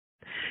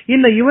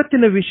ಇನ್ನು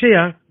ಇವತ್ತಿನ ವಿಷಯ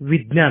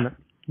ವಿಜ್ಞಾನ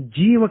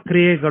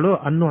ಜೀವಕ್ರಿಯೆಗಳು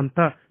ಅನ್ನುವಂತ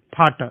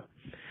ಪಾಠ.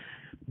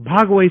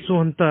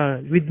 ಭಾಗವಹಿಸುವಂತ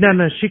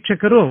ವಿಜ್ಞಾನ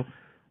ಶಿಕ್ಷಕರು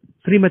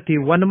ಶ್ರೀಮತಿ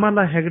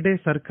ವನಮಾಲಾ ಹೆಗಡೆ,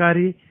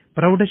 ಸರ್ಕಾರಿ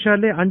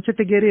ಪ್ರೌಢಶಾಲೆ,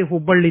 ಅಂಚಟಗೇರಿ,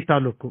 ಹುಬ್ಬಳ್ಳಿ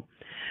ತಾಲೂಕು.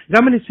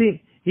 ಗಮನಿಸಿ,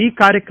 ಈ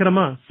ಕಾರ್ಯಕ್ರಮ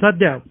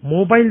ಸದ್ಯ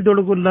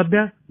ಮೊಬೈಲ್ದೊಳಗೂ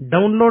ಲಭ್ಯ.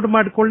 ಡೌನ್ಲೋಡ್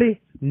ಮಾಡಿಕೊಳ್ಳಿ.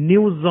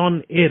 ನ್ಯೂಸ್ ಆನ್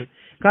ಏರ್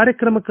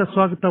ಕಾರ್ಯಕ್ರಮಕ್ಕೆ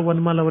ಸ್ವಾಗತ.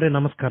 ವನಮಾಲಾ ಅವರೇ,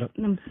 ನಮಸ್ಕಾರ.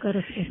 ನಮಸ್ಕಾರ.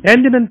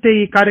 ಎಂದಿನಂತೆ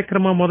ಈ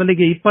ಕಾರ್ಯಕ್ರಮ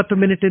ಮೊದಲಿಗೆ 20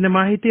 ಮಿನಿಟಿನ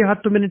ಮಾಹಿತಿ,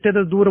 10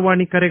 ಮಿನಿಟದ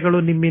ದೂರವಾಣಿ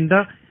ಕರೆಗಳು ನಿಮ್ಮಿಂದ.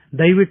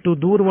 ದಯವಿಟ್ಟು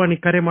ದೂರವಾಣಿ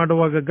ಕರೆ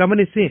ಮಾಡುವಾಗ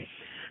ಗಮನಿಸಿ,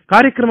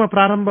 ಕಾರ್ಯಕ್ರಮ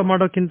ಪ್ರಾರಂಭ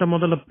ಮಾಡೋಕ್ಕಿಂತ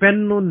ಮೊದಲು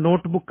ಪೆನ್ನು,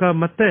 ನೋಟ್ಬುಕ್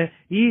ಮತ್ತೆ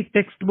ಈ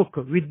ಟೆಕ್ಸ್ಟ್ ಬುಕ್,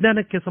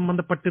 ವಿಜ್ಞಾನಕ್ಕೆ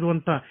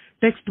ಸಂಬಂಧಪಟ್ಟಿರುವಂತ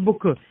ಟೆಕ್ಸ್ಟ್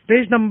ಬುಕ್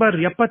ಪೇಜ್ ನಂಬರ್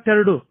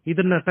 72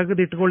 ಇದನ್ನ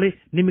ತೆಗೆದಿಟ್ಕೊಳ್ಳಿ.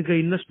 ನಿಮಗೆ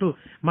ಇನ್ನಷ್ಟು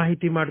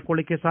ಮಾಹಿತಿ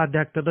ಮಾಡ್ಕೊಳ್ಳಿಕ್ಕೆ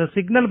ಸಾಧ್ಯ ಆಗ್ತದೆ.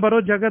 ಸಿಗ್ನಲ್ ಬರೋ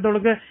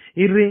ಜಾಗದೊಳಗೆ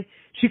ಇರ್ರಿ.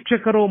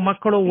 ಶಿಕ್ಷಕರು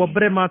ಮಕ್ಕಳು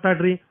ಒಬ್ಬರೇ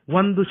ಮಾತಾಡ್ರಿ.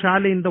 ಒಂದು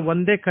ಶಾಲೆಯಿಂದ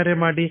ಒಂದೇ ಕರೆ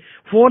ಮಾಡಿ.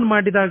 ಫೋನ್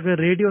ಮಾಡಿದಾಗ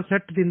ರೇಡಿಯೋ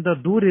ಸೆಟ್ ದಿಂದ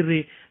ದೂರಿರ್ರಿ.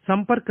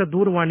 ಸಂಪರ್ಕ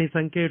ದೂರವಾಣಿ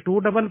ಸಂಖ್ಯೆ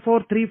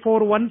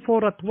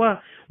 244341 ಅಥವಾ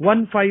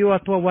 15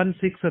 ಅಥವಾ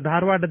 16.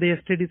 ಧಾರವಾಡದ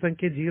STD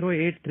ಸಂಖ್ಯೆ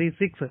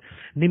 0836.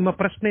 ನಿಮ್ಮ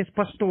ಪ್ರಶ್ನೆ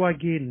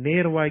ಸ್ಪಷ್ಟವಾಗಿ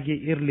ನೇರವಾಗಿ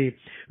ಇರಲಿ.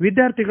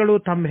 ವಿದ್ಯಾರ್ಥಿಗಳು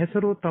ತಮ್ಮ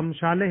ಹೆಸರು, ತಮ್ಮ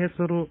ಶಾಲೆ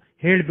ಹೆಸರು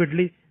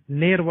ಹೇಳ್ಬಿಡ್ಲಿ.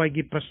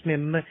 ನೇರವಾಗಿ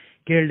ಪ್ರಶ್ನೆಯನ್ನ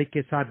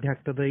ಕೇಳಲಿಕ್ಕೆ ಸಾಧ್ಯ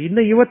ಆಗ್ತದೆ.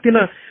 ಇನ್ನು ಇವತ್ತಿನ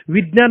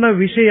ವಿಜ್ಞಾನ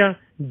ವಿಷಯ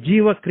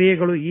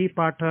ಜೀವಕ್ರಿಯೆಗಳು. ಈ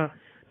ಪಾಠ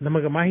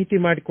ನಮಗೆ ಮಾಹಿತಿ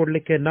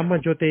ಮಾಡಿಕೊಡ್ಲಿಕ್ಕೆ ನಮ್ಮ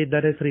ಜೊತೆ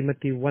ಇದ್ದಾರೆ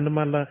ಶ್ರೀಮತಿ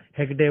ವನಮಾಲಾ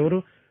ಹೆಗಡೆ ಅವರು.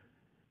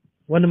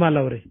 ವನಮಾಲಾ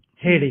ಅವರೇ,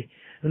 ಹೇಳಿ,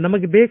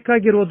 ನಮಗೆ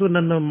ಬೇಕಾಗಿರೋದು,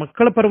 ನನ್ನ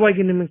ಮಕ್ಕಳ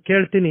ಪರವಾಗಿ ನಿಮಗೆ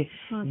ಕೇಳ್ತೀನಿ,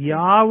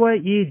 ಯಾವ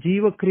ಈ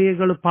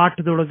ಜೀವಕ್ರಿಯೆಗಳ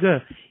ಪಾಠದೊಳಗ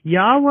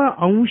ಯಾವ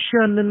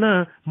ಅಂಶನ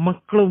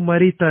ಮಕ್ಕಳು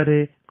ಮರೀತಾರೆ,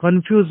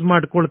 ಕನ್ಫ್ಯೂಸ್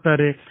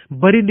ಮಾಡ್ಕೊಳ್ತಾರೆ,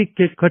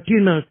 ಬರೀಲಿಕ್ಕೆ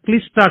ಕಠಿಣ,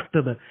 ಕ್ಲಿಷ್ಟ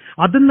ಆಗ್ತದೆ,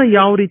 ಅದನ್ನ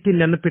ಯಾವ ರೀತಿ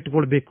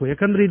ನೆನಪಿಟ್ಕೊಳ್ಬೇಕು?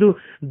 ಯಾಕಂದ್ರೆ ಇದು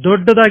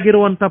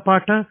ದೊಡ್ಡದಾಗಿರುವಂತ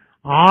ಪಾಠ,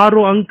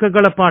 6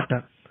 ಅಂಕಗಳ ಪಾಠ,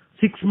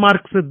 6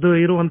 ಮಾರ್ಕ್ಸ್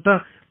ಇರುವಂತ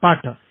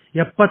ಪಾಠ,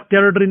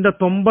 72ರಿಂದ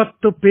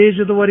 90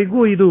 ಪೇಜ್ವರೆಗೂ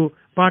ಇದು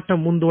ಪಾಠ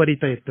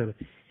ಮುಂದುವರಿತಾ ಇರ್ತದೆ.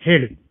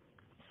 ಹೇಳಿ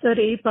ಸರ್.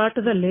 ಈ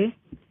ಪಾಠದಲ್ಲಿ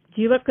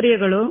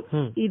ಜೀವಕ್ರಿಯೆಗಳು,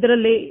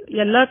 ಇದರಲ್ಲಿ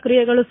ಎಲ್ಲಾ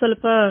ಕ್ರಿಯೆಗಳು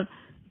ಸ್ವಲ್ಪ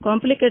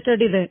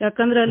ಕಾಂಪ್ಲಿಕೇಟೆಡ್ ಇದೆ.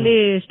 ಯಾಕಂದ್ರೆ ಅಲ್ಲಿ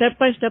ಸ್ಟೆಪ್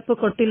ಬೈ ಸ್ಟೆಪ್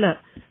ಕೊಟ್ಟಿಲ್ಲ.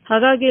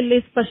 ಹಾಗಾಗಿ ಇಲ್ಲಿ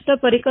ಸ್ಪಷ್ಟ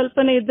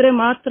ಪರಿಕಲ್ಪನೆ ಇದ್ರೆ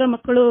ಮಾತ್ರ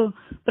ಮಕ್ಕಳು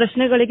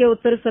ಪ್ರಶ್ನೆಗಳಿಗೆ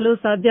ಉತ್ತರಿಸಲು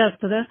ಸಾಧ್ಯ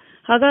ಆಗ್ತದೆ.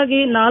 ಹಾಗಾಗಿ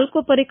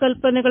 4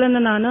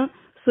 ಪರಿಕಲ್ಪನೆಗಳನ್ನ ನಾನು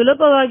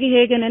ಸುಲಭವಾಗಿ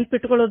ಹೇಗೆ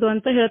ನೆನ್ಪಿಟ್ಕೊಳ್ಳೋದು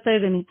ಅಂತ ಹೇಳ್ತಾ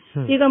ಇದ್ದೀನಿ.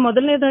 ಈಗ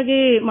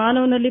ಮೊದಲನೇದಾಗಿ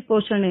ಮಾನವನಲ್ಲಿ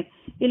ಪೋಷಣೆ.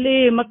 ಇಲ್ಲಿ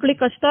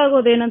ಮಕ್ಕಳಿಗೆ ಕಷ್ಟ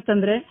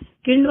ಆಗೋದೇನಂತಂದ್ರೆ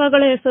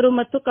ಕಿಣ್ವಗಳ ಹೆಸರು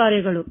ಮತ್ತು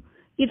ಕಾರ್ಯಗಳು.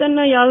 ಇದನ್ನ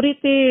ಯಾವ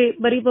ರೀತಿ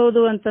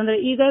ಬರಿಬಹುದು ಅಂತಂದ್ರೆ,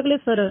 ಈಗಾಗಲೇ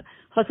ಸರ್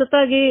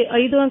ಹೊಸತಾಗಿ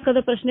 5 ಅಂಕದ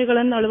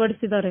ಪ್ರಶ್ನೆಗಳನ್ನು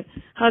ಅಳವಡಿಸಿದ್ದಾರೆ.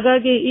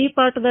 ಹಾಗಾಗಿ ಈ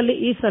ಪಾಠದಲ್ಲಿ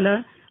ಈ ಸಲ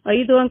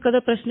 5 ಅಂಕದ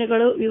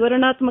ಪ್ರಶ್ನೆಗಳು,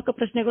 ವಿವರಣಾತ್ಮಕ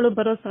ಪ್ರಶ್ನೆಗಳು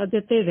ಬರೋ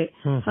ಸಾಧ್ಯತೆ ಇದೆ.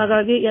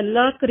 ಹಾಗಾಗಿ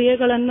ಎಲ್ಲಾ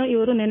ಕ್ರಿಯೆಗಳನ್ನು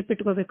ಇವರು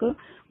ನೆನಪಿಟ್ಕೋಬೇಕು.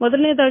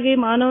 ಮೊದಲನೇದಾಗಿ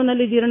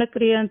ಮಾನವನಲ್ಲಿ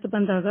ಜೀರ್ಣಕ್ರಿಯೆ ಅಂತ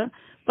ಬಂದಾಗ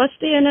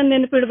ಫಸ್ಟ್ ಏನನ್ನ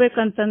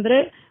ನೆನಪಿಡ್ಬೇಕಂತಂದ್ರೆ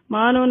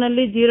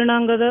ಮಾನವನಲ್ಲಿ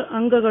ಜೀರ್ಣಾಂಗದ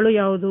ಅಂಗಗಳು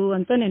ಯಾವುದು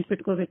ಅಂತ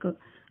ನೆನಪಿಟ್ಕೋಬೇಕು.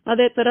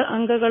 ಅದೇ ತರ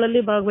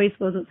ಅಂಗಗಳಲ್ಲಿ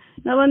ಭಾಗವಹಿಸಬಹುದು.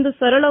 ನಾವೊಂದು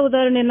ಸರಳ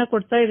ಉದಾಹರಣೆಯನ್ನ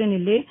ಕೊಡ್ತಾ ಇದ್ದೀನಿ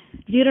ಇಲ್ಲಿ.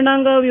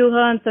 ಜೀರ್ಣಾಂಗ ವ್ಯೂಹ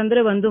ಅಂತಂದ್ರೆ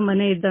ಒಂದು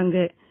ಮನೆ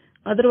ಇದ್ದಂಗೆ.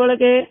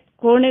 ಅದರೊಳಗೆ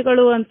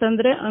ಕೋಣೆಗಳು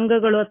ಅಂತಂದ್ರೆ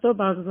ಅಂಗಗಳು ಅಥವಾ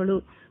ಭಾಗಗಳು.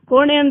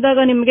 ಕೋಣೆ ಅಂದಾಗ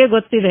ನಿಮ್ಗೆ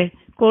ಗೊತ್ತಿದೆ,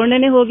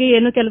 ಕೋಣೆನೆ ಹೋಗಿ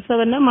ಏನು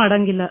ಕೆಲಸವನ್ನ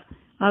ಮಾಡಂಗಿಲ್ಲ.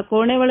 ಆ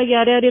ಕೋಣೆ ಒಳಗೆ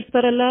ಯಾರ್ಯಾರು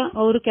ಇರ್ತಾರಲ್ಲ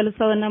ಅವರು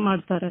ಕೆಲಸವನ್ನ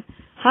ಮಾಡ್ತಾರೆ.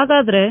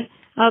 ಹಾಗಾದ್ರೆ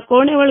ಆ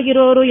ಕೋಣೆ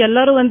ಒಳಗಿರೋರು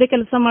ಎಲ್ಲರೂ ಒಂದೇ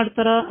ಕೆಲಸ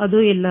ಮಾಡ್ತಾರ?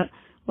 ಅದು ಇಲ್ಲ.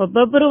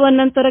 ಒಬ್ಬೊಬ್ಬರು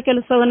ಒಂದೊಂದರ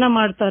ಕೆಲಸವನ್ನ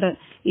ಮಾಡ್ತಾರೆ.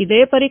 ಇದೇ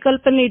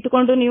ಪರಿಕಲ್ಪನೆ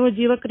ಇಟ್ಕೊಂಡು ನೀವು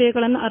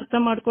ಜೀವಕ್ರಿಯೆಗಳನ್ನ ಅರ್ಥ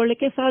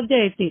ಮಾಡ್ಕೊಳ್ಳಿಕ್ಕೆ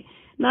ಸಾಧ್ಯ ಐತಿ.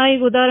 ನಾ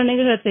ಈಗ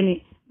ಉದಾಹರಣೆಗೆ ಹೇಳ್ತೀನಿ.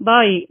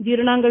 ಬಾಯಿ,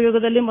 ಜೀರ್ಣಾಂಗ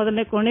ಯುಗದಲ್ಲಿ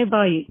ಮೊದಲನೇ ಕೋಣೆ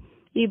ಬಾಯಿ.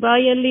 ಈ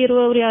ಬಾಯಿಯಲ್ಲಿ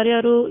ಇರುವವರು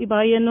ಯಾರ್ಯಾರು? ಈ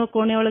ಬಾಯಿಯನ್ನು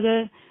ಕೋಣೆ ಒಳಗೆ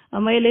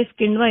ಅಮೈಲೇಸ್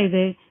ಕಿಣ್ವ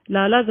ಇದೆ,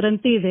 ಲಾಲಾ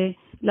ಗ್ರಂಥಿ ಇದೆ,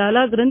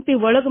 ಲಾಲಾ ಗ್ರಂಥಿ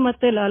ಒಳಗ್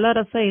ಮತ್ತೆ ಲಾಲಾ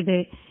ರಸ ಇದೆ.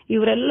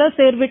 ಇವರೆಲ್ಲ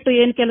ಸೇರ್ಬಿಟ್ಟು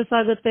ಏನ್ ಕೆಲಸ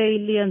ಆಗುತ್ತೆ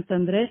ಇಲ್ಲಿ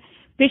ಅಂತಂದ್ರೆ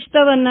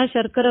ಪಿಷ್ಟವನ್ನ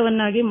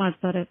ಶರ್ಕರವನ್ನಾಗಿ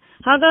ಮಾಡ್ತಾರೆ.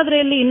 ಹಾಗಾದ್ರೆ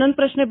ಇಲ್ಲಿ ಇನ್ನೊಂದು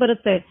ಪ್ರಶ್ನೆ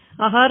ಬರುತ್ತೆ,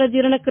 ಆಹಾರ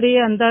ಜೀರ್ಣ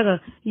ಕ್ರಿಯೆ ಅಂದಾಗ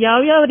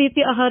ಯಾವ್ಯಾವ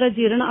ರೀತಿ ಆಹಾರ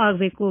ಜೀರ್ಣ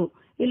ಆಗ್ಬೇಕು?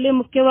 ಇಲ್ಲಿ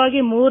ಮುಖ್ಯವಾಗಿ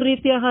 3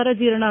 ರೀತಿ ಆಹಾರ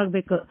ಜೀರ್ಣ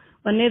ಆಗ್ಬೇಕು.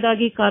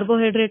 ಒಂದನೇದಾಗಿ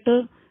ಕಾರ್ಬೋಹೈಡ್ರೇಟ್,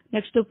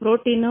 ನೆಕ್ಸ್ಟ್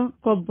ಪ್ರೋಟೀನ್,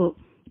 ಕೊಬ್ಬು.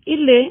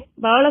 ಇಲ್ಲಿ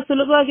ಬಹಳ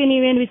ಸುಲಭವಾಗಿ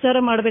ನೀವೇನ್ ವಿಚಾರ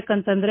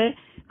ಮಾಡ್ಬೇಕಂತಂದ್ರೆ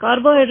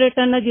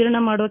ಕಾರ್ಬೋಹೈಡ್ರೇಟ್ ಅನ್ನ ಜೀರ್ಣ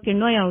ಮಾಡುವ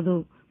ಕಿಣ್ವ ಯಾವುದು,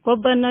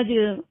 ಕೊಬ್ಬನ್ನ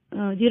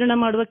ಜೀರ್ಣ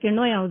ಮಾಡುವ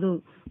ಕಿಣ್ವ ಯಾವುದು,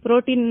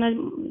 ಪ್ರೋಟೀನ್ ನ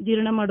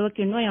ಜೀರ್ಣ ಮಾಡುವ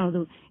ಕಿಣ್ವ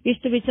ಯಾವುದು.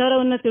 ಇಷ್ಟು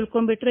ವಿಚಾರವನ್ನ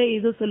ತಿಳ್ಕೊಂಡ್ಬಿಟ್ರೆ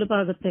ಇದು ಸುಲಭ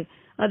ಆಗುತ್ತೆ.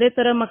 ಅದೇ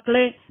ತರ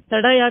ಮಕ್ಕಳೇ,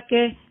 ತಡ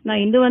ಯಾಕೆ, ನಾ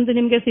ಇನ್ನೂ ಒಂದು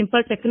ನಿಮ್ಗೆ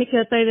ಸಿಂಪಲ್ ಟೆಕ್ನಿಕ್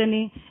ಹೇಳ್ತಾ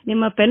ಇದ್ದೀನಿ.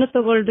 ನಿಮ್ಮ ಪೆನ್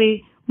ತಗೊಳ್ರಿ,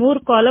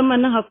 3 ಕಾಲಮ್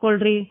ಅನ್ನ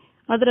ಹಾಕೊಳ್ರಿ.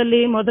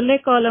 ಅದರಲ್ಲಿ ಮೊದಲನೇ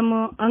ಕಾಲಮ್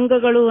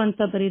ಅಂಗಗಳು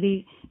ಅಂತ ಬರೀರಿ,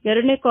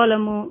 2ನೇ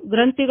ಕಾಲಮ್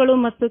ಗ್ರಂಥಿಗಳು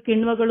ಮತ್ತು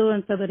ಕಿಣ್ವಗಳು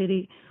ಅಂತ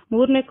ಬರೀರಿ,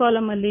 3ನೇ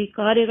ಕಾಲಮ್ ಅಲ್ಲಿ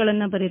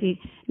ಕಾರ್ಯಗಳನ್ನ ಬರೀರಿ.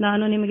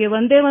 ನಾನು ನಿಮಗೆ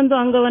ಒಂದೇ ಒಂದು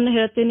ಅಂಗವನ್ನು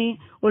ಹೇಳ್ತೀನಿ,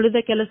 ಉಳಿದ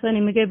ಕೆಲಸ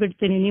ನಿಮಗೆ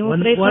ಬಿಡ್ತೀನಿ. ನೀವು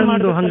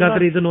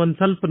ಹಾಗಾದ್ರೆ ಇದನ್ನ ಒಂದ್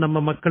ಸ್ವಲ್ಪ ನಮ್ಮ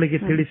ಮಕ್ಕಳಿಗೆ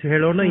ತಿಳಿಸಿ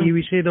ಹೇಳೋಣ. ಈ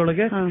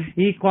ವಿಷಯದೊಳಗೆ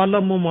ಈ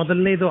ಕಾಲಮ್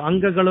ಮೊದಲನೇದು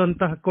ಅಂಗಗಳು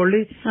ಅಂತ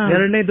ಹಾಕೊಳ್ಳಿ,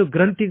 2ನೇದು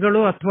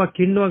ಗ್ರಂಥಿಗಳು ಅಥವಾ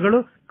ಕಿಣ್ವಗಳು,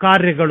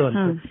 ಕಾರ್ಯಗಳು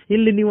ಅಂತ.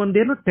 ಇಲ್ಲಿ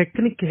ನೀವೊಂದೇನು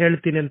ಟೆಕ್ನಿಕ್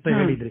ಹೇಳ್ತೀನಿ ಅಂತ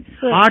ಹೇಳಿದ್ರಿ.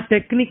 ಆ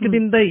ಟೆಕ್ನಿಕ್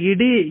ದಿಂದ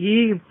ಇಡೀ ಈ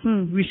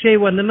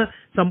ವಿಷಯವನ್ನ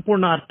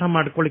ಸಂಪೂರ್ಣ ಅರ್ಥ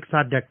ಮಾಡ್ಕೊಳ್ಳಿಕ್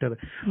ಸಾಧ್ಯ ಆಗ್ತದೆ.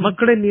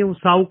 ಮಕ್ಕಳೇ, ನೀವು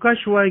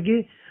ಸಾವಕಾಶವಾಗಿ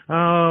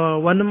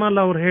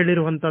ವನಮಾಲಾ ಅವ್ರು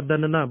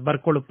ಹೇಳಿರುವಂತದ್ದನ್ನ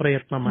ಬರ್ಕೊಳ್ಳೋ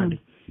ಪ್ರಯತ್ನ ಮಾಡಿ.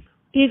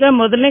 ಈಗ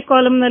ಮೊದಲನೇ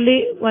ಕಾಲಮ್ ನಲ್ಲಿ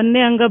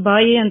 1ನೇ ಅಂಗ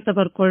ಬಾಯಿ ಅಂತ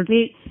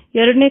ಬರ್ಕೊಳ್ರಿ.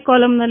 2ನೇ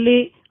ಕಾಲಮ್ ನಲ್ಲಿ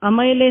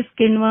ಅಮೈಲೇಸ್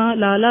ಕಿಣ್ವ,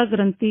 ಲಾಲಾ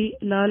ಗ್ರಂಥಿ,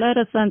 ಲಾಲಾ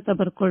ರಸ ಅಂತ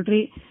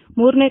ಬರ್ಕೊಳ್ರಿ.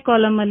 3ನೇ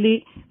ಕಾಲಮ್ ಅಲ್ಲಿ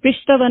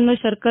ಪಿಷ್ಟವನ್ನು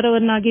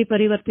ಶರ್ಕರವನ್ನಾಗಿ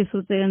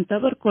ಪರಿವರ್ತಿಸುತ್ತೆ ಅಂತ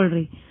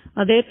ಬರ್ಕೊಳ್ರಿ.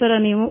 ಅದೇ ತರ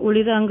ನೀವು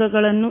ಉಳಿದ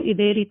ಅಂಗಗಳನ್ನು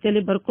ಇದೇ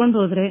ರೀತಿಯಲ್ಲಿ ಬರ್ಕೊಂಡು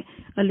ಹೋದ್ರೆ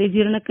ಅಲ್ಲಿ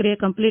ಜೀರ್ಣಕ್ರಿಯೆ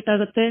ಕಂಪ್ಲೀಟ್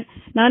ಆಗುತ್ತೆ.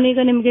 ನಾನೀಗ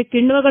ನಿಮ್ಗೆ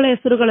ಕಿಣ್ವಗಳ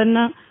ಹೆಸರುಗಳನ್ನ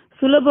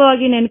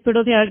ಸುಲಭವಾಗಿ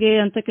ನೆನಪಿಡೋದು ಹೇಗೆ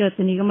ಅಂತ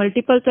ಕೇಳ್ತೀನಿ. ಈಗ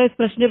ಮಲ್ಟಿಪಲ್ ಚಾಯ್ಸ್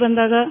ಪ್ರಶ್ನೆ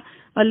ಬಂದಾಗ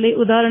ಅಲ್ಲಿ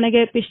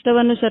ಉದಾಹರಣೆಗೆ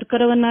ಪಿಷ್ಟವನ್ನು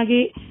ಶರ್ಕರವನ್ನಾಗಿ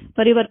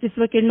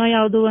ಪರಿವರ್ತಿಸುವ ಕಿಣ್ವ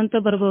ಯಾವುದು ಅಂತ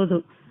ಬರಬಹುದು.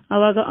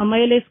 ಅವಾಗ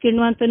ಅಮೈಲೇಸ್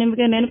ಕಿಣ್ವ ಅಂತ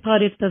ನಿಮ್ಗೆ ನೆನಪು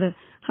ಹಾರಿರ್ತದೆ.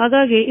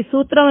 ಹಾಗಾಗಿ ಈ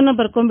ಸೂತ್ರವನ್ನ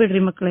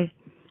ಬರ್ಕೊಂಡ್ಬಿಡ್ರಿ ಮಕ್ಕಳೇ.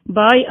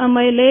 ಬಾಯ್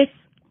ಅಮೈಲೇಸ್,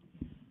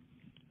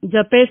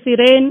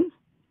 ಜಪೆಸಿರೇನ್,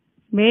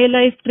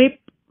 ಮೇಲೈಸ್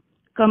ಟ್ರಿಪ್,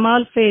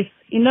 ಕಮಾಲ್ ಫೇಸ್.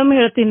 ಇನ್ನೊಮ್ಮೆ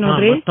ಹೇಳ್ತೀನಿ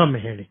ನೋಡ್ರಿ.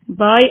 ಹೇಳಿ.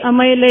 ಬಾಯ್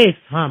ಅಮೈಲೇಸ್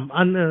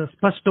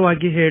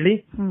ಸ್ಪಷ್ಟವಾಗಿ ಹೇಳಿ.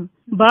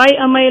 ಬಾಯ್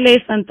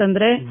ಅಮೈಲೇಸ್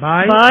ಅಂತಂದ್ರೆ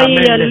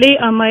ಬಾಯಿಯಲ್ಲಿ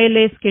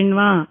ಅಮೈಲೇಸ್ ಕಿಣ್ವ.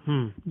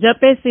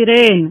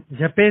 ಜಪೆಸಿರೇನ್,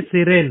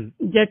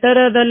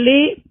 ಜಠರದಲ್ಲಿ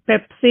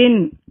pepsin,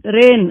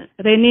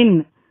 renin.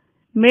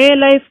 May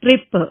life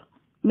trip,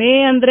 May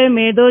ಅಂದ್ರೆ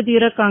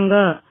ಮೇದೋಜೀರಕಾಂಗ,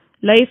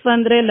 ಲೈಫ್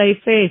ಅಂದ್ರೆ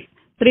ಲೈಫೇಸ್,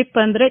 ಟ್ರಿಪ್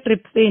ಅಂದ್ರೆ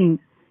ಟ್ರಿಪ್ಸಿನ್.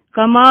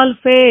 ಕಮಾಲ್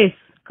ಫೇಸ್,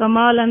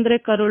 ಕಮಾಲ್ ಅಂದ್ರೆ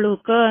ಕರುಳು,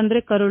 ಕ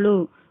ಅಂದ್ರೆ ಕರುಳು,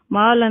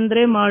 ಮಾಲ್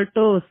ಅಂದ್ರೆ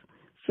ಮಾಲ್ಟೋಸ್,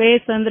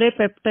 ಫೇಸ್ ಅಂದ್ರೆ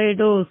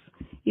ಪೆಪ್ಟೈಡೋಸ್.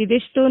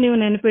 ಇದಿಷ್ಟು ನೀವು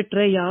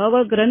ನೆನಪಿಟ್ರೆ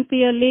ಯಾವ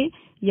ಗ್ರಂಥಿಯಲ್ಲಿ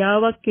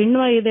ಯಾವ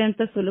ಕಿಣ್ವ ಇದೆ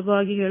ಅಂತ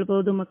ಸುಲಭವಾಗಿ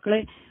ಹೇಳ್ಬಹುದು ಮಕ್ಕಳೇ.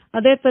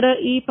 ಅದೇ ತರ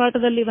ಈ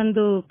ಪಾಠದಲ್ಲಿ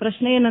ಒಂದು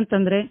ಪ್ರಶ್ನೆ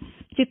ಏನಂತಂದ್ರೆ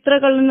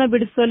ಚಿತ್ರಗಳನ್ನ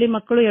ಬಿಡಿಸುವಲ್ಲಿ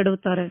ಮಕ್ಕಳು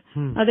ಎಡುತ್ತಾರೆ.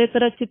 ಅದೇ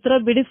ತರ ಚಿತ್ರ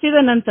ಬಿಡಿಸಿದ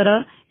ನಂತರ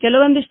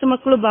ಕೆಲವೊಂದಿಷ್ಟು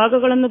ಮಕ್ಕಳು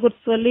ಭಾಗಗಳನ್ನು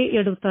ಗುರುತಿಸುವಲ್ಲಿ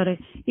ಎಡುತ್ತಾರೆ.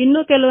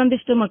 ಇನ್ನು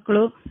ಕೆಲವೊಂದಿಷ್ಟು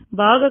ಮಕ್ಕಳು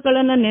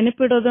ಭಾಗಗಳನ್ನ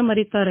ನೆನಪಿಡೋದು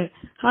ಮರೀತಾರೆ.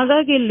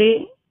 ಹಾಗಾಗಿ ಇಲ್ಲಿ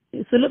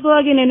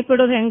ಸುಲಭವಾಗಿ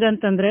ನೆನಪಿಡೋದು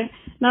ಹೆಂಗಂತಂದ್ರೆ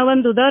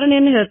ನಾವೊಂದು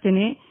ಉದಾಹರಣೆಯನ್ನು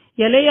ಹೇಳ್ತೀನಿ.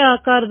 ಎಲೆಯ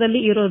ಆಕಾರದಲ್ಲಿ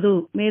ಇರೋದು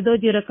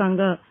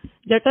ಮೇದೋಜೀರಕಾಂಗ,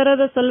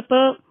 ಜಠರದ ಸ್ವಲ್ಪ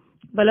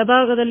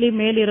ಬಲಭಾಗದಲ್ಲಿ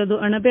ಮೇಲಿರೋದು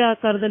ಅಣಬೆ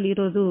ಆಕಾರದಲ್ಲಿ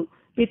ಇರೋದು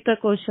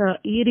ಪಿತ್ತಕೋಶ.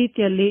 ಈ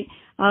ರೀತಿಯಲ್ಲಿ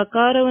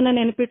ಆಕಾರವನ್ನ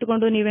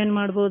ನೆನಪಿಟ್ಟುಕೊಂಡು ನೀವೇನ್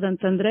ಮಾಡಬಹುದು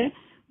ಅಂತಂದ್ರೆ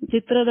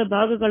ಚಿತ್ರದ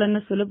ಭಾಗಗಳನ್ನ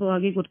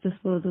ಸುಲಭವಾಗಿ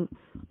ಗುರುತಿಸಬಹುದು.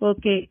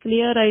 ಓಕೆ,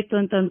 ಕ್ಲಿಯರ್ ಆಯ್ತು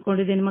ಅಂತ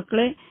ಅಂದ್ಕೊಂಡಿದ್ದೀನಿ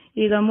ಮಕ್ಕಳೇ.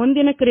 ಈಗ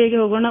ಮುಂದಿನ ಕ್ರಿಯೆಗೆ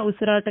ಹೋಗೋಣ.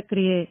 ಉಸಿರಾಟ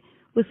ಕ್ರಿಯೆ.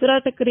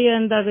 ಉಸಿರಾಟ ಕ್ರಿಯೆ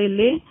ಅಂದಾಗ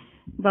ಇಲ್ಲಿ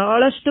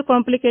ಬಹಳಷ್ಟು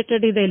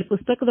ಕಾಂಪ್ಲಿಕೇಟೆಡ್ ಇದೆ. ಇಲ್ಲಿ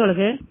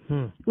ಪುಸ್ತಕದೊಳಗೆ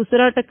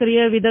ಉಸಿರಾಟ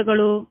ಕ್ರಿಯೆಯ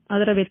ವಿಧಗಳು,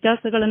 ಅದರ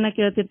ವ್ಯತ್ಯಾಸಗಳನ್ನ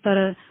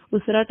ಕೇಳ್ತಿರ್ತಾರೆ.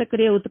 ಉಸಿರಾಟ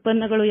ಕ್ರಿಯೆ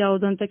ಉತ್ಪನ್ನಗಳು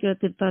ಯಾವುದು ಅಂತ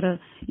ಕೇಳ್ತಿರ್ತಾರೆ.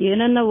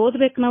 ಏನನ್ನ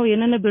ಓದ್ಬೇಕು ನಾವು,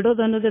 ಏನನ್ನ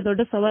ಬಿಡೋದು ಅನ್ನೋದೇ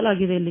ದೊಡ್ಡ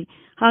ಸವಾಲಾಗಿದೆ ಇಲ್ಲಿ.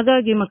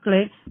 ಹಾಗಾಗಿ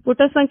ಮಕ್ಕಳೇ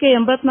ಪುಟ ಸಂಖ್ಯೆ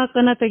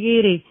 84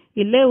 ತೆಗೆಯಿರಿ.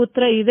 ಇಲ್ಲೇ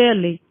ಉತ್ತರ ಇದೆ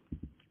ಅಲ್ಲಿ.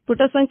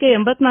 ಪುಟ ಸಂಖ್ಯೆ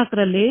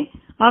 84ರಲ್ಲಿ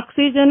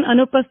ಆಕ್ಸಿಜನ್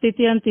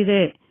ಅನುಪಸ್ಥಿತಿ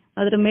ಅಂತಿದೆ.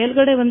 ಅದ್ರ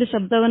ಮೇಲ್ಗಡೆ ಒಂದು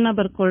ಶಬ್ದವನ್ನ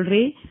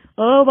ಬರ್ಕೊಳ್ರಿ,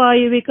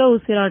 ಅವಾಯುವಿಕ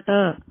ಉಸಿರಾಟ.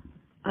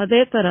 ಅದೇ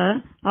ತರ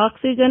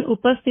ಆಕ್ಸಿಜನ್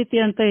ಉಪಸ್ಥಿತಿ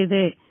ಅಂತ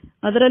ಇದೆ,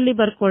 ಅದರಲ್ಲಿ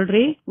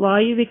ಬರ್ಕೊಳ್ರಿ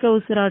ವಾಯುವಿಕ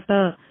ಉಸಿರಾಟ.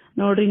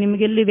 ನೋಡ್ರಿ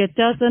ನಿಮ್ಗೆಲ್ಲಿ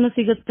ವ್ಯತ್ಯಾಸನೂ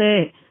ಸಿಗುತ್ತೆ.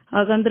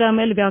 ಹಾಗಂದ್ರೆ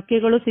ಆಮೇಲೆ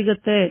ವ್ಯಾಖ್ಯೆಗಳು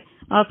ಸಿಗುತ್ತೆ.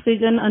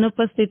 ಆಕ್ಸಿಜನ್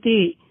ಅನುಪಸ್ಥಿತಿ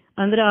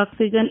ಅಂದ್ರೆ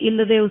ಆಕ್ಸಿಜನ್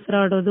ಇಲ್ಲದೆ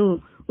ಉಸಿರಾಡೋದು.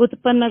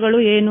 ಉತ್ಪನ್ನಗಳು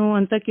ಏನು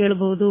ಅಂತ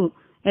ಕೇಳಬಹುದು,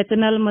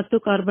 ಎಥೆನಾಲ್ ಮತ್ತು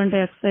ಕಾರ್ಬನ್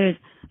ಡೈಆಕ್ಸೈಡ್.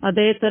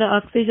 ಅದೇ ತರ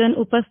ಆಕ್ಸಿಜನ್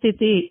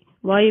ಉಪಸ್ಥಿತಿ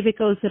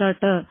ವಾಯುವಿಕ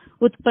ಉಸಿರಾಟ,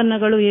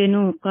 ಉತ್ಪನ್ನಗಳು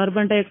ಏನು,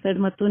 ಕಾರ್ಬನ್ ಡೈಆಕ್ಸೈಡ್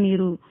ಮತ್ತು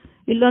ನೀರು.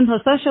 ಇಲ್ಲೊಂದು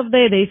ಹೊಸ ಶಬ್ದ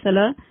ಇದೆ ಈ ಸಲ,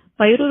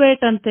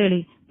 ಪೈರುವೇಟ್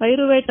ಅಂತೇಳಿ.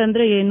 ಪೈರುವೇಟ್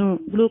ಅಂದ್ರೆ ಏನು?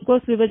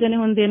 ಗ್ಲೂಕೋಸ್ ವಿಭಜನೆ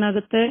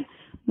ಹೊಂದೇನಾಗುತ್ತೆ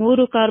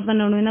 3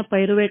 ಕಾರ್ಬನ್ ಅಣುವಿನ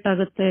ಪೈರುವೇಟ್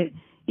ಆಗುತ್ತೆ.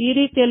 ಈ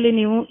ರೀತಿಯಲ್ಲಿ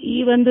ನೀವು ಈ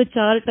ಒಂದು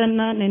ಚಾರ್ಟ್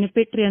ಅನ್ನ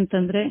ನೆನಪಿಟ್ರಿ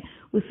ಅಂತಂದ್ರೆ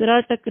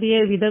ಉಸಿರಾಟ ಕ್ರಿಯೆ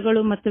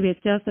ವಿಧಗಳು ಮತ್ತು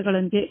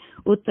ವ್ಯತ್ಯಾಸಗಳಿಗೆ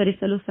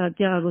ಉತ್ತರಿಸಲು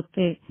ಸಾಧ್ಯ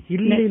ಆಗುತ್ತೆ.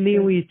 ಇಲ್ಲಿ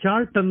ನೀವು ಈ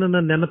ಚಾರ್ಟ್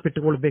ಅನ್ನ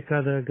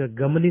ನೆನಪಿಟ್ಟುಕೊಳ್ಬೇಕಾದಾಗ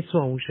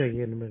ಗಮನಿಸುವ ಅಂಶ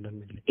ಏನು ಮೇಡಮ್?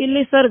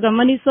 ಇಲ್ಲಿ ಸರ್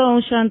ಗಮನಿಸುವ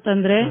ಅಂಶ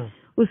ಅಂತಂದ್ರೆ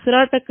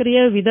ಉಸಿರಾಟ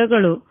ಕ್ರಿಯೆ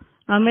ವಿಧಗಳು,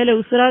 ಆಮೇಲೆ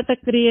ಉಸಿರಾಟ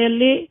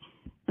ಕ್ರಿಯೆಯಲ್ಲಿ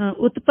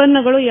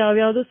ಉತ್ಪನ್ನಗಳು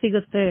ಯಾವ್ಯಾವ್ದು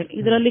ಸಿಗುತ್ತೆ.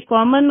 ಇದರಲ್ಲಿ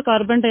ಕಾಮನ್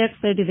ಕಾರ್ಬನ್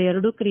ಡೈಆಕ್ಸೈಡ್ ಇದೆ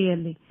ಎರಡೂ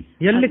ಕ್ರಿಯೆಯಲ್ಲಿ.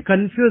 ಎಲ್ಲಿ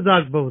ಕನ್ಫ್ಯೂಸ್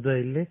ಆಗಬಹುದಾ?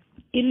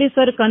 ಇಲ್ಲಿ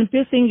ಸರ್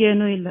ಕನ್ಫ್ಯೂಸಿಂಗ್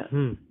ಏನೂ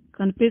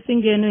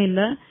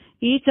ಇಲ್ಲ.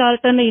 ಈ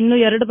ಚಾರ್ಟ್ ಅನ್ನ ಇನ್ನೂ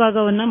 2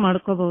 ಭಾಗವನ್ನ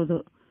ಮಾಡ್ಕೋಬಹುದು.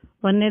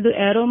 ಒಂದೇದು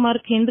ಏರೋ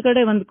ಮಾರ್ಕ್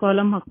ಹಿಂದ್ಗಡೆ ಒಂದು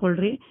ಕಾಲಮ್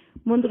ಹಾಕೊಳ್ರಿ,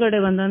 ಮುಂದ್ಗಡೆ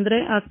ಅಂದ್ರೆ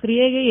ಆ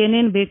ಕ್ರಿಯೆಗೆ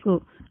ಏನೇನ್ ಬೇಕು.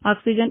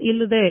 ಆಕ್ಸಿಜನ್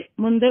ಇಲ್ಲದೆ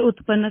ಮುಂದೆ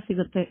ಉತ್ಪನ್ನ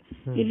ಸಿಗುತ್ತೆ.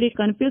 ಇಲ್ಲಿ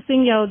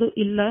ಕನ್ಫ್ಯೂಸಿಂಗ್ ಯಾವುದು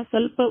ಇಲ್ಲ,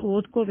 ಸ್ವಲ್ಪ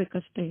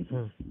ಓದ್ಕೋಬೇಕಷ್ಟೇ.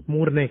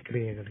 3ನೇ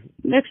ಕ್ರಿಯೆಗಳಿಗೆ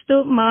ನೆಕ್ಸ್ಟ್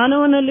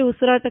ಮಾನವನಲ್ಲಿ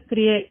ಉಸಿರಾಟ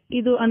ಕ್ರಿಯೆ.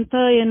 ಇದು ಅಂತ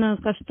ಏನು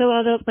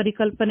ಕಷ್ಟವಾದ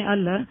ಪರಿಕಲ್ಪನೆ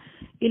ಅಲ್ಲ.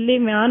 ಇಲ್ಲಿ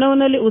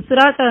ಮಾನವನಲ್ಲಿ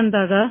ಉಸಿರಾಟ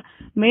ಅಂದಾಗ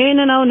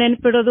ಮೇನ್ ನಾವು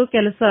ನೆನ್ಪಿಡೋದು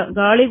ಕೆಲಸ,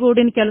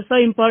 ಗಾಳಿಗೂಡಿನ ಕೆಲಸ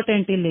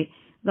ಇಂಪಾರ್ಟೆಂಟ್. ಇಲ್ಲಿ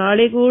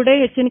ಗಾಳಿಗೂಡೆ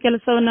ಹೆಚ್ಚಿನ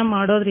ಕೆಲಸವನ್ನ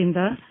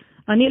ಮಾಡೋದ್ರಿಂದ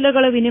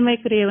ಅನಿಲಗಳ ವಿನಿಮಯ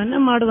ಕ್ರಿಯೆಯನ್ನ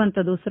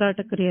ಮಾಡುವಂತದ್ದು ಉಸಿರಾಟ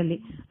ಕ್ರಿಯೆಯಲ್ಲಿ.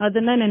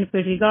 ಅದನ್ನ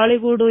ನೆನ್ಪಿಡ್ರಿ.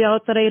 ಗಾಳಿಗೂಡು ಯಾವ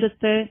ತರ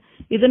ಇರುತ್ತೆ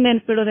ಇದನ್ನ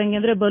ನೆನ್ಪಿಡೋದು ಹೆಂಗೆ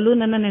ಅಂದ್ರೆ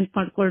ಬಲೂನ್ ಅನ್ನ ನೆನ್ಪು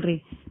ಮಾಡ್ಕೊಳ್ರಿ.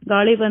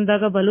 ಗಾಳಿ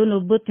ಬಂದಾಗ ಬಲೂನ್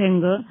ಉಬ್ಬುತ್ತೆ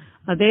ಹೆಂಗ,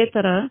 ಅದೇ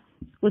ತರ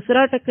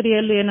ಉಸಿರಾಟ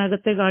ಕ್ರಿಯೆಯಲ್ಲಿ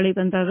ಏನಾಗುತ್ತೆ, ಗಾಳಿ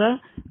ಬಂದಾಗ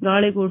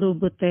ಗಾಳಿಗೂಡು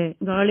ಉಬ್ಬುತ್ತೆ.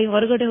 ಗಾಳಿ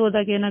ಹೊರಗಡೆ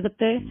ಹೋದಾಗ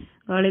ಏನಾಗುತ್ತೆ,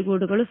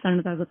 ಗಾಳಿಗೂಡುಗಳು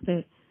ಸಣ್ಣದಾಗುತ್ತೆ.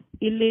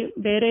 ಇಲ್ಲಿ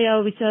ಬೇರೆ ಯಾವ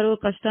ವಿಚಾರವೂ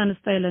ಕಷ್ಟ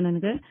ಅನಿಸ್ತಾ ಇಲ್ಲ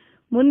ನನಗೆ.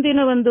 ಮುಂದಿನ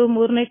ಒಂದು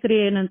 3ನೇ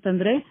ಕ್ರಿಯೆ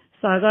ಏನಂತಂದ್ರೆ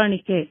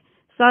ಸಾಗಾಣಿಕೆ.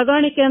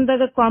 ಸಾಗಾಣಿಕೆ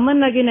ಅಂದಾಗ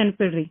ಕಾಮನ್ ಆಗಿ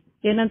ನೆನ್ಪಿಡ್ರಿ.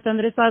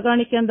 ಏನಂತಂದ್ರೆ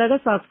ಸಾಗಾಣಿಕೆ ಅಂದಾಗ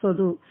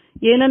ಸಾಕ್ಸೋದು.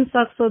 ಏನನ್ನ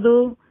ಸಾಕ್ಸೋದು,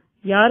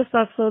 ಯಾರು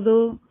ಸಾಕ್ಸೋದು,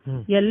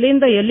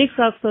 ಎಲ್ಲಿಂದ ಎಲ್ಲಿಗೆ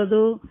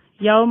ಸಾಕ್ಸೋದು,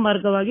 ಯಾವ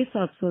ಮಾರ್ಗವಾಗಿ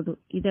ಸಾಕ್ಸೋದು.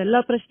 ಇದೆಲ್ಲಾ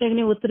ಪ್ರಶ್ನೆಗೆ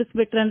ನೀವು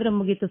ಉತ್ತರಿಸ್ಬಿಟ್ರೆ ಅಂದ್ರೆ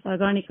ಮುಗೀತು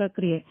ಸಾಗಾಣಿಕಾ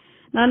ಕ್ರಿಯೆ.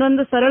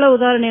 ನಾನೊಂದು ಸರಳ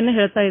ಉದಾಹರಣೆಯನ್ನು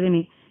ಹೇಳ್ತಾ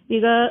ಇದ್ದೀನಿ.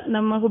 ಈಗ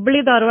ನಮ್ಮ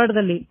ಹುಬ್ಬಳ್ಳಿ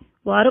ಧಾರವಾಡದಲ್ಲಿ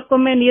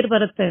ವಾರಕ್ಕೊಮ್ಮೆ ನೀರ್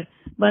ಬರುತ್ತೆ.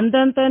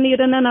 ಬಂದಂತ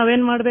ನೀರನ್ನ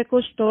ನಾವೇನ್ ಮಾಡ್ಬೇಕು,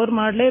 ಸ್ಟೋರ್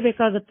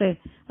ಮಾಡ್ಲೇಬೇಕಾಗುತ್ತೆ.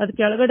 ಅದ್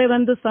ಕೆಳಗಡೆ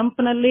ಒಂದು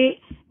ಸಂಪ್ನಲ್ಲಿ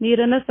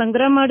ನೀರನ್ನ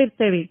ಸಂಗ್ರಹ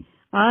ಮಾಡಿರ್ತೇವೆ.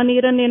 ಆ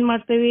ನೀರನ್ನ ಏನ್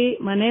ಮಾಡ್ತೀವಿ,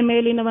 ಮನೆ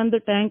ಮೇಲಿನ ಒಂದು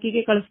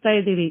ಟ್ಯಾಂಕಿಗೆ ಕಳಿಸ್ತಾ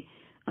ಇದೀವಿ.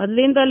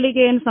 ಅಲ್ಲಿಂದ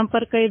ಅಲ್ಲಿಗೆ ಏನ್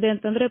ಸಂಪರ್ಕ ಇದೆ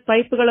ಅಂತಂದ್ರೆ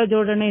ಪೈಪ್ಗಳ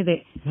ಜೋಡಣೆ ಇದೆ.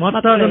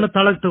 ಮತ್ತದನ್ನ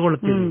ತಳಗ್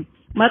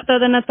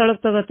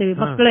ತಗೋತೀವಿ.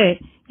 ಮಕ್ಕಳೇ,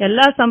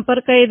 ಎಲ್ಲಾ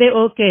ಸಂಪರ್ಕ ಇದೆ,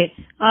 ಓಕೆ.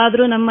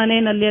 ಆದ್ರೂ ನಮ್ಮ ಮನೆ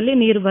ನಲ್ಲಿಯಲ್ಲಿ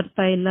ನೀರು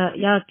ಬರ್ತಾ ಇಲ್ಲ.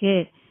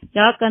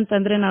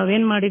 ಯಾಕಂತಂದ್ರೆ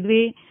ನಾವೇನ್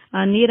ಮಾಡಿದ್ವಿ,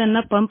 ಆ ನೀರನ್ನ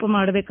ಪಂಪ್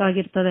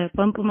ಮಾಡ್ಬೇಕಾಗಿರ್ತದೆ.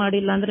 ಪಂಪ್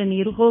ಮಾಡಿಲ್ಲ ಅಂದ್ರೆ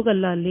ನೀರು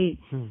ಹೋಗಲ್ಲ ಅಲ್ಲಿ.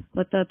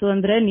 ಗೊತ್ತಾತು?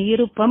 ಅಂದ್ರೆ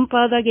ನೀರು ಪಂಪ್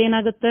ಆದಾಗ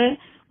ಏನಾಗುತ್ತೆ,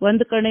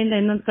 ಒಂದ್ ಕಡೆಯಿಂದ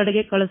ಇನ್ನೊಂದ್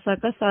ಕಡೆಗೆ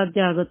ಕಳ್ಸಾಕ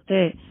ಸಾಧ್ಯ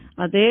ಆಗುತ್ತೆ.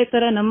 ಅದೇ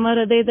ತರ ನಮ್ಮ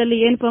ಹೃದಯದಲ್ಲಿ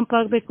ಏನ್ ಪಂಪ್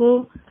ಆಗ್ಬೇಕು,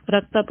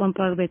 ರಕ್ತ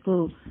ಪಂಪ್ ಆಗ್ಬೇಕು.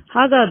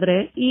 ಹಾಗಾದ್ರೆ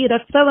ಈ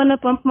ರಕ್ತವನ್ನ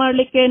ಪಂಪ್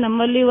ಮಾಡ್ಲಿಕ್ಕೆ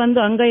ನಮ್ಮಲ್ಲಿ ಒಂದು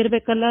ಅಂಗ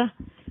ಇರ್ಬೇಕಲ್ಲ.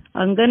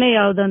 ಅಂಗನೇ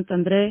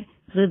ಯಾವ್ದಂತಂದ್ರೆ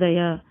ಹೃದಯ.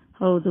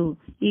 ಹೌದು,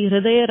 ಈ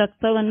ಹೃದಯ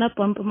ರಕ್ತವನ್ನ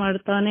ಪಂಪ್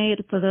ಮಾಡ್ತಾನೆ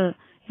ಇರ್ತದ.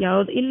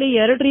 ಇಲ್ಲಿ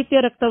 2 ರೀತಿಯ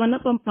ರಕ್ತವನ್ನ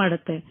ಪಂಪ್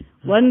ಮಾಡುತ್ತೆ.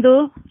 ಒಂದು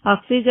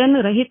ಆಕ್ಸಿಜನ್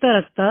ರಹಿತ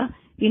ರಕ್ತ,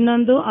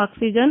 ಇನ್ನೊಂದು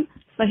ಆಕ್ಸಿಜನ್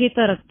ಸಹಿತ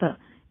ರಕ್ತ.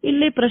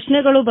 ಇಲ್ಲಿ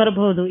ಪ್ರಶ್ನೆಗಳು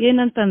ಬರಬಹುದು.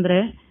 ಏನಂತಂದ್ರೆ,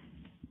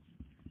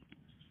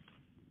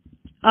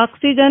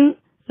 ಆಕ್ಸಿಜನ್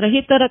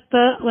ರಹಿತ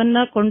ರಕ್ತವನ್ನ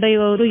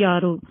ಕೊಂಡೊಯ್ಯುವವರು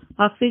ಯಾರು,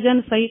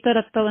 ಆಕ್ಸಿಜನ್ ಸಹಿತ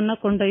ರಕ್ತವನ್ನ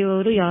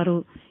ಕೊಂಡೊಯ್ಯುವವರು ಯಾರು?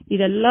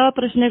 ಇದೆಲ್ಲಾ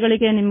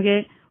ಪ್ರಶ್ನೆಗಳಿಗೆ ನಿಮ್ಗೆ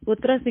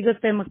ಉತ್ತರ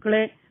ಸಿಗುತ್ತೆ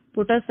ಮಕ್ಕಳೇ.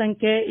 ಪುಟ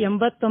ಸಂಖ್ಯೆ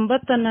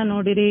 89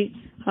 ನೋಡಿರಿ,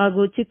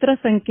 ಹಾಗೂ ಚಿತ್ರ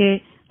ಸಂಖ್ಯೆ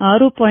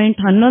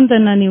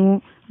 6.11 ನೀವು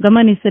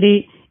ಗಮನಿಸಿರಿ.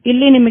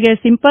 ಇಲ್ಲಿ ನಿಮಗೆ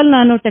ಸಿಂಪಲ್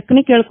ನಾನು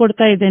ಟೆಕ್ನಿಕ್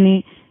ಹೇಳ್ಕೊಡ್ತಾ ಇದ್ದೇನೆ.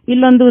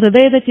 ಇಲ್ಲೊಂದು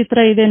ಹೃದಯದ ಚಿತ್ರ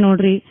ಇದೆ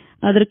ನೋಡ್ರಿ.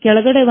 ಅದ್ರ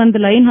ಕೆಳಗಡೆ ಒಂದು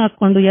ಲೈನ್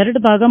ಹಾಕೊಂಡು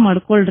 2 ಭಾಗ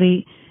ಮಾಡ್ಕೊಳ್ರಿ.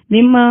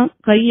 ನಿಮ್ಮ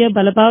ಕೈಯ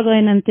ಬಲಭಾಗ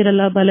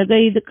ಏನಂತಿರಲ್ಲ,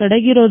 ಬಲಗೈ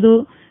ಕಡೆಗಿರೋದು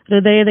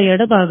ಹೃದಯದ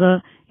ಎಡಭಾಗ,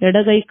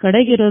 ಎಡಗೈ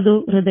ಕಡೆಗಿರೋದು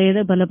ಹೃದಯದ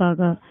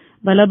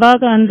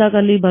ಬಲಭಾಗ ಅಂದಾಗ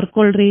ಅಲ್ಲಿ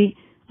ಬರ್ಕೊಳ್ರಿ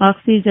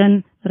ಆಕ್ಸಿಜನ್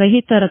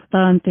ರಹಿತ ರಕ್ತ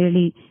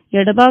ಅಂತೇಳಿ.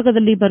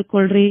 ಎಡಭಾಗದಲ್ಲಿ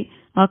ಬರ್ಕೊಳ್ರಿ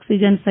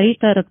ಆಕ್ಸಿಜನ್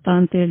ಸಹಿತ ರಕ್ತ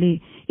ಅಂತೇಳಿ.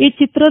 ಈ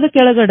ಚಿತ್ರದ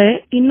ಕೆಳಗಡೆ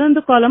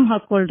ಇನ್ನೊಂದು ಕಾಲಂ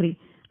ಹಾಕೊಳ್ರಿ.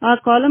 ಆ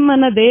ಕಾಲಂ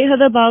ಅನ್ನ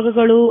ದೇಹದ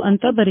ಭಾಗಗಳು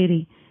ಅಂತ ಬರೀರಿ.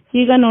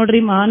 ಈಗ ನೋಡ್ರಿ,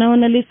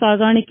 ಮಾನವನಲ್ಲಿ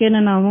ಸಾಗಾಣಿಕೆನ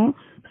ನಾವು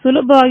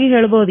ಸುಲಭವಾಗಿ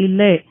ಹೇಳ್ಬೋದು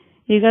ಇಲ್ಲೇ.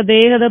 ಈಗ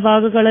ದೇಹದ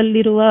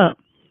ಭಾಗಗಳಲ್ಲಿರುವ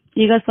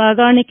ಈಗ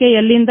ಸಾಗಾಣಿಕೆ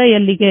ಎಲ್ಲಿಂದ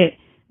ಎಲ್ಲಿಗೆ?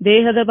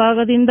 ದೇಹದ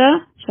ಭಾಗದಿಂದ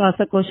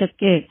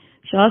ಶ್ವಾಸಕೋಶಕ್ಕೆ,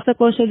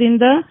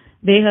 ಶ್ವಾಸಕೋಶದಿಂದ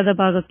ದೇಹದ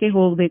ಭಾಗಕ್ಕೆ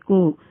ಹೋಗ್ಬೇಕು.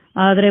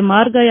 ಆದ್ರೆ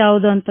ಮಾರ್ಗ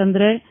ಯಾವುದು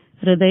ಅಂತಂದ್ರೆ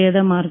ಹೃದಯದ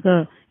ಮಾರ್ಗ.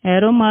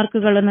 ಏರೋ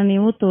ಮಾರ್ಕ್ಗಳನ್ನ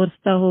ನೀವು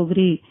ತೋರಿಸ್ತಾ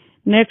ಹೋಗ್ರಿ.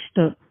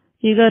 ನೆಕ್ಸ್ಟ್,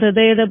 ಈಗ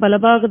ಹೃದಯದ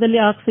ಬಲಭಾಗದಲ್ಲಿ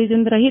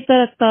ಆಕ್ಸಿಜನ್ ರಹಿತ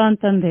ರಕ್ತ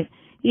ಅಂತಂದೆ.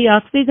 ಈ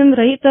ಆಕ್ಸಿಜನ್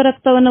ರಹಿತ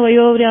ರಕ್ತವನ್ನು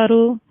ಒಯ್ಯುವವರು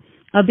ಯಾರು?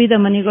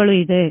 ಅಭಿಧಮನಿಗಳು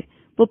ಇದೆ,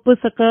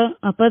 ಪುಪ್ಪುಸಕ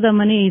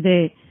ಅಪಧಮನಿ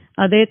ಇದೆ.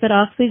 ಅದೇ ತರ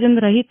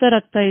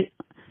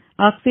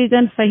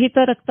ಆಕ್ಸಿಜನ್ ಸಹಿತ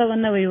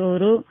ರಕ್ತವನ್ನ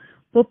ಒಯ್ಯುವವರು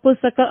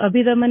ಪುಪ್ಪುಸಕ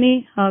ಅಭಿಧಮನಿ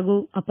ಹಾಗೂ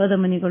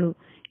ಅಪಧಮನಿಗಳು.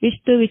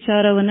 ಇಷ್ಟು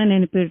ವಿಚಾರವನ್ನ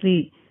ನೆನಪಿಡ್ರಿ.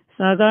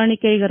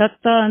 ಸಾಗಾಣಿಕೆ, ಈಗ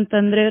ರಕ್ತ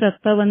ಅಂತಂದ್ರೆ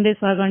ರಕ್ತ ಒಂದೇ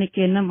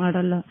ಸಾಗಾಣಿಕೆಯನ್ನ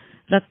ಮಾಡಲ್ಲ.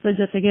 ರಕ್ತ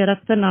ಜೊತೆಗೆ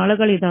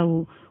ರಕ್ತನಾಳಗಳಿದಾವು.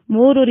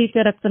 3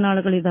 ರೀತಿಯ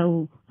ರಕ್ತನಾಳಗಳಿದಾವು: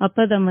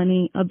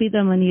 ಅಪಧಮನಿ,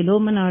 ಅಭಿಧಮನಿ,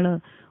 ಲೋಮನಾಳ.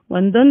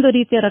 ಒಂದೊಂದು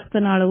ರೀತಿಯ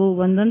ರಕ್ತನಾಳವು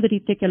ಒಂದೊಂದು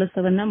ರೀತಿಯ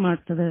ಕೆಲಸವನ್ನ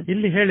ಮಾಡ್ತದೆ.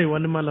 ಇಲ್ಲಿ ಹೇಳಿ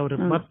ವನಮಾಲ ಅವರು,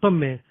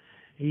 ಮತ್ತೊಮ್ಮೆ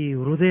ಈ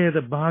ಹೃದಯದ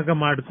ಭಾಗ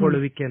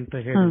ಮಾಡ್ಕೊಳ್ಳುವಿಕೆ ಅಂತ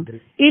ಹೇಳಿದ್ರಿ.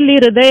 ಇಲ್ಲಿ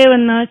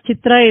ಹೃದಯವನ್ನ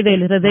ಚಿತ್ರ ಇದೆ,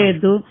 ಇಲ್ಲಿ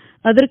ಹೃದಯದ್ದು.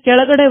 ಅದ್ರ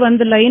ಕೆಳಗಡೆ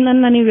ಒಂದು ಲೈನ್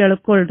ಅನ್ನ ನೀವು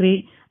ಎಳ್ಕೊಳ್ರಿ.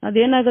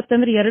 ಅದೇನಾಗತ್ತೆ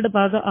ಅಂದ್ರೆ 2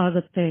 ಭಾಗ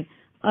ಆಗುತ್ತೆ.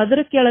 ಅದ್ರ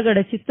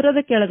ಕೆಳಗಡೆ, ಚಿತ್ರದ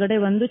ಕೆಳಗಡೆ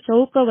ಒಂದು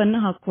ಚೌಕವನ್ನ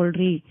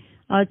ಹಾಕೊಳ್ರಿ.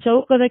 ಆ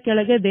ಚೌಕದ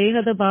ಕೆಳಗೆ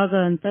ದೇಹದ ಭಾಗ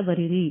ಅಂತ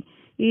ಬರೀರಿ.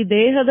 ಈ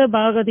ದೇಹದ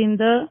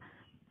ಭಾಗದಿಂದ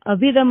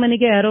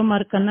ಅಭಿಧಮನಿಗೆ ಆರೋ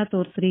ಮಾರ್ಕ್ ಅನ್ನ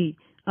ತೋರ್ಸ್ರಿ.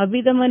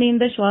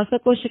 ಅಭಿಧಮನಿಯಿಂದ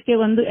ಶ್ವಾಸಕೋಶಕ್ಕೆ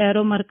ಒಂದು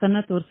ಆರೋ ಮಾರ್ಕ್ ಅನ್ನ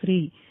ತೋರ್ಸ್ರಿ.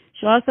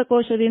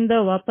 ಶ್ವಾಸಕೋಶದಿಂದ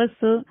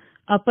ವಾಪಸ್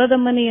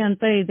ಅಪಧಮನಿ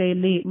ಅಂತ ಇದೆ,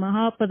 ಇಲ್ಲಿ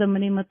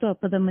ಮಹಾಪಧಮನಿ ಮತ್ತು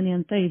ಅಪಧಮನಿ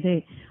ಅಂತ ಇದೆ,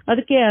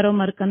 ಅದಕ್ಕೆ ಆರೋ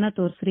ಮಾರ್ಕ್ ಅನ್ನ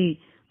ತೋರ್ಸ್ರಿ.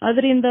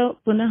 ಅದರಿಂದ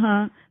ಪುನಃ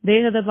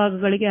ದೇಹದ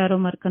ಭಾಗಗಳಿಗೆ ಆರೋ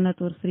ಮಾರ್ಕ್ ಅನ್ನ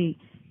ತೋರ್ಸ್ರಿ.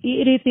 ಈ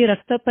ರೀತಿ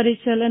ರಕ್ತ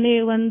ಪರಿಚಲನೆ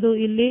ಒಂದು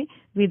ಇಲ್ಲಿ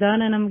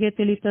ವಿಧಾನ ನಮ್ಗೆ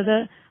ತಿಳಿತದ.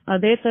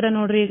 ಅದೇ ತರ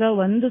ನೋಡ್ರಿ, ಈಗ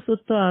ಒಂದು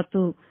ಸುತ್ತು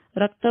ಆತು,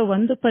 ರಕ್ತ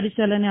ಒಂದು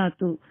ಪರಿಚಲನೆ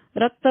ಆತು.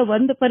 ರಕ್ತ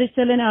ಒಂದು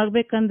ಪರಿಚಲನೆ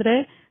ಆಗ್ಬೇಕಂದ್ರೆ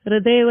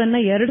ಹೃದಯವನ್ನ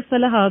 2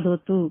 ಸಲ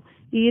ಹಾದೋತು.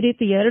 ಈ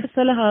ರೀತಿ 2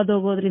 ಸಲ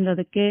ಹಾದೋಗೋದ್ರಿಂದ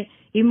ಅದಕ್ಕೆ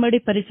ಇಮ್ಮಡಿ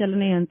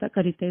ಪರಿಚಲನೆ ಅಂತ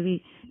ಕರಿತೇವಿ.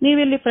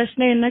 ನೀವಿಲ್ಲಿ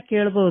ಪ್ರಶ್ನೆಯನ್ನ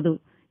ಕೇಳಬಹುದು,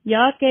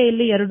 ಯಾಕೆ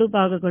ಇಲ್ಲಿ 2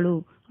 ಭಾಗಗಳು,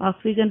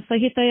 ಆಕ್ಸಿಜನ್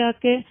ಸಹಿತ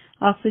ಯಾಕೆ,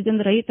 ಆಕ್ಸಿಜನ್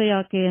ರಹಿತ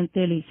ಯಾಕೆ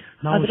ಅಂತೇಳಿ.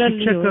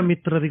 ಶಿಕ್ಷಕ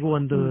ಮಿತ್ರರಿಗೂ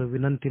ಒಂದು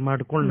ವಿನಂತಿ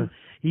ಮಾಡಿಕೊಂಡು,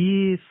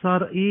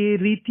 ಈ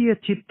ರೀತಿಯ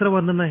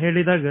ಚಿತ್ರವನ್ನ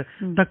ಹೇಳಿದಾಗ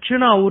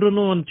ತಕ್ಷಣ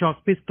ಅವರುನು ಒಂದು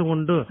ಚಾಕ್ ಪೀಸ್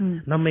ತಗೊಂಡು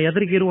ನಮ್ಮ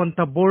ಎದುರಿಗಿರುವಂತ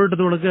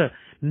ಬೋರ್ಡ್ದೊಳಗ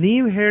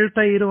ನೀವ್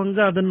ಹೇಳ್ತಾ ಇರುವಂಗ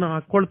ಅದನ್ನ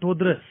ಹಾಕೊಳ್ತ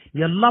ಹೋದ್ರೆ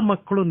ಎಲ್ಲಾ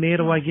ಮಕ್ಕಳು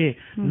ನೇರವಾಗಿ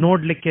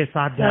ನೋಡ್ಲಿಕ್ಕೆ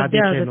ಸಾಧ್ಯ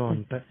ಆಗುತ್ತೇನೋ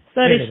ಅಂತ.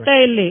 ಸರ್, ಇಷ್ಟ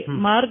ಇಲ್ಲಿ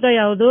ಮಾರ್ಗ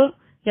ಯಾವುದು,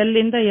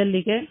 ಎಲ್ಲಿಂದ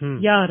ಎಲ್ಲಿಗೆ,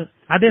 ಯಾರು,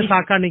 ಅದೇ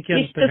ಸಾಕಾಣಿಕೆ.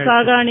 ಇಷ್ಟು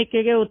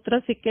ಸಾಗಾಣಿಕೆಗೆ ಉತ್ತರ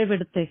ಸಿಕ್ಕೇ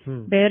ಬಿಡುತ್ತೆ.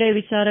 ಬೇರೆ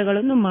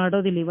ವಿಚಾರಗಳನ್ನು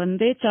ಮಾಡೋದಿಲ್ಲ.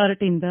 ಒಂದೇ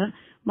ಚಾರ್ಟ್ ಇಂದ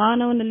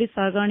ಮಾನವನಲ್ಲಿ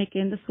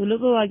ಸಾಗಾಣಿಕೆಯಿಂದ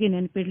ಸುಲಭವಾಗಿ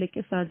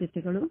ನೆನಪಿಡ್ಲಿಕ್ಕೆ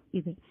ಸಾಧ್ಯತೆಗಳು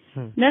ಇದೆ.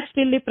 ನೆಕ್ಸ್ಟ್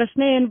ಇಲ್ಲಿ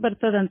ಪ್ರಶ್ನೆ ಏನ್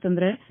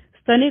ಬರ್ತದಂತಂದ್ರೆ,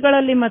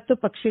 ಸ್ತನಿಗಳಲ್ಲಿ ಮತ್ತು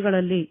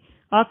ಪಕ್ಷಿಗಳಲ್ಲಿ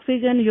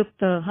ಆಕ್ಸಿಜನ್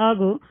ಯುಕ್ತ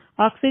ಹಾಗೂ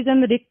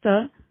ಆಕ್ಸಿಜನ್ ರಿಕ್ತ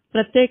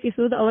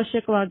ಪ್ರತ್ಯೇಕಿಸುವುದು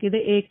ಅವಶ್ಯಕವಾಗಿದೆ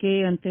ಏಕೆ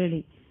ಅಂತೇಳಿ.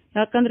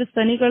 ಯಾಕಂದ್ರೆ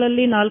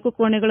ಸ್ತನಿಗಳಲ್ಲಿ 4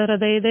 ಕೋಣೆಗಳ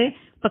ಹೃದಯ ಇದೆ,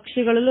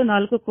 ಪಕ್ಷಿಗಳಲ್ಲೂ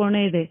 4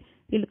 ಕೋಣೆ ಇದೆ.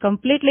 ಇಲ್ಲಿ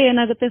ಕಂಪ್ಲೀಟ್ಲಿ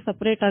ಏನಾಗುತ್ತೆ,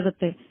 ಸಪರೇಟ್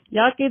ಆಗುತ್ತೆ.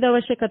 ಯಾಕೆ ಇದು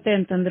ಅವಶ್ಯಕತೆ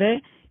ಅಂತಂದ್ರೆ,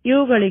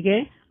 ಇವುಗಳಿಗೆ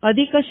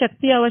ಅಧಿಕ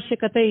ಶಕ್ತಿ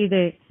ಅವಶ್ಯಕತೆ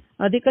ಇದೆ.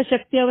 ಅಧಿಕ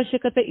ಶಕ್ತಿ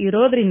ಅವಶ್ಯಕತೆ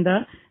ಇರೋದ್ರಿಂದ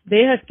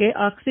ದೇಹಕ್ಕೆ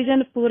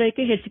ಆಕ್ಸಿಜನ್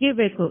ಪೂರೈಕೆ ಹೆಚ್ಚಿಗೆ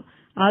ಬೇಕು.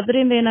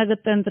 ಆದ್ರಿಂದ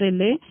ಏನಾಗುತ್ತೆ ಅಂದ್ರೆ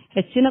ಇಲ್ಲಿ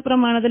ಹೆಚ್ಚಿನ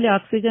ಪ್ರಮಾಣದಲ್ಲಿ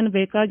ಆಕ್ಸಿಜನ್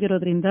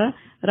ಬೇಕಾಗಿರೋದ್ರಿಂದ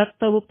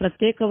ರಕ್ತವು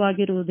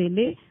ಪ್ರತ್ಯೇಕವಾಗಿರುವುದು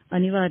ಇಲ್ಲಿ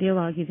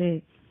ಅನಿವಾರ್ಯವಾಗಿದೆ.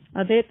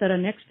 ಅದೇ ತರ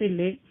ನೆಕ್ಸ್ಟ್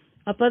ಇಲ್ಲಿ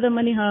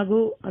ಅಪಧಮನಿ ಹಾಗೂ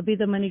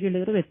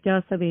ಅಭಿಧಮನಿಗಳಿರುವ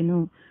ವ್ಯತ್ಯಾಸವೇನು?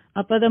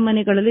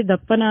 ಅಪಧಮನಿಗಳಲ್ಲಿ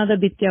ದಪ್ಪನಾದ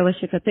ಭಿತ್ತಿ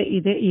ಅವಶ್ಯಕತೆ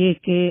ಇದೆ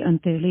ಏಕೆ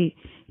ಅಂತೇಳಿ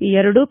ಈ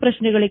ಎರಡೂ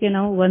ಪ್ರಶ್ನೆಗಳಿಗೆ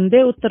ನಾವು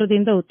ಒಂದೇ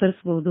ಉತ್ತರದಿಂದ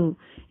ಉತ್ತರಿಸಬಹುದು.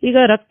 ಈಗ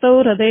ರಕ್ತವು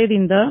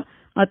ಹೃದಯದಿಂದ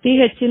ಅತಿ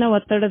ಹೆಚ್ಚಿನ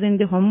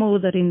ಒತ್ತಡದಿಂದ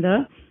ಹೊಮ್ಮುವುದರಿಂದ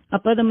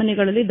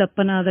ಅಪಧಮನಿಗಳಲ್ಲಿ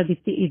ದಪ್ಪನಾದ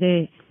ಭಿತ್ತಿ ಇದೆ.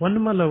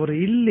 ವನ್ಮಲ್ ಅವರು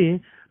ಇಲ್ಲಿ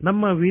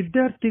ನಮ್ಮ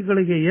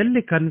ವಿದ್ಯಾರ್ಥಿಗಳಿಗೆ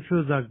ಎಲ್ಲಿ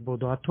ಕನ್ಫ್ಯೂಸ್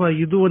ಆಗ್ಬಹುದು ಅಥವಾ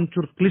ಇದು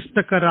ಒಂಚೂರು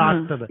ಕ್ಲಿಷ್ಟಕರ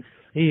ಆಗ್ತದೆ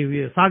ಈ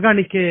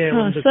ಸಾಗಾಣಿಕೆ?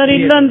 ಸರ್,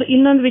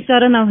 ಇನ್ನೊಂದು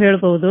ವಿಚಾರ ನಾವು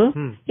ಹೇಳ್ಬಹುದು.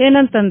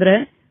 ಏನಂತಂದ್ರೆ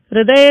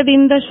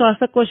ಹೃದಯದಿಂದ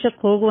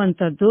ಶ್ವಾಸಕೋಶಕ್ಕೆ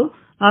ಹೋಗುವಂತದ್ದು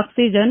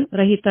ಆಕ್ಸಿಜನ್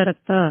ರಹಿತ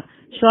ರಕ್ತ,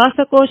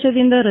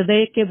 ಶ್ವಾಸಕೋಶದಿಂದ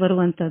ಹೃದಯಕ್ಕೆ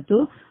ಬರುವಂತದ್ದು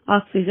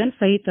ಆಕ್ಸಿಜನ್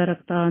ಸಹಿತ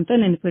ರಕ್ತ ಅಂತ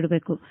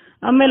ನೆನಪಿಡಬೇಕು.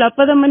 ಆಮೇಲೆ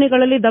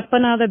ಅಪಧಮನಿಗಳಲ್ಲಿ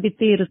ದಪ್ಪನಾದ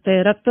ಭಿತ್ತಿ ಇರುತ್ತೆ,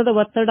 ರಕ್ತದ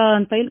ಒತ್ತಡ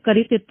ಅಂತ ಇಲ್ಲಿ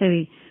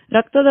ಕರಿತಿರ್ತೇವೆ.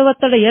 ರಕ್ತದ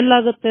ಒತ್ತಡ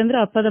ಎಲ್ಲಾಗುತ್ತೆ ಅಂದ್ರೆ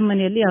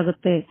ಅಪಧಮನಿಯಲ್ಲಿ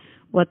ಆಗುತ್ತೆ.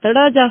 ಒತ್ತಡ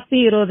ಜಾಸ್ತಿ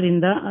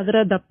ಇರೋದ್ರಿಂದ ಅದರ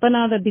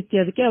ದಪ್ಪನಾದ ಭಿತ್ತಿ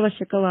ಅದಕ್ಕೆ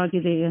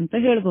ಅವಶ್ಯಕವಾಗಿದೆ ಅಂತ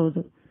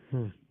ಹೇಳ್ಬಹುದು.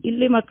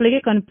 ಇಲ್ಲಿ ಮಕ್ಕಳಿಗೆ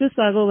ಕನ್ಫ್ಯೂಸ್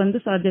ಆಗೋ ಒಂದು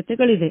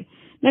ಸಾಧ್ಯತೆಗಳಿದೆ.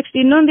 ನೆಕ್ಸ್ಟ್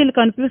ಇನ್ನೊಂದು ಇಲ್ಲಿ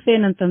ಕನ್ಫ್ಯೂಸ್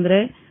ಏನಂತಂದ್ರೆ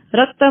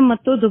ರಕ್ತ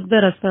ಮತ್ತು ದುಗ್ಧ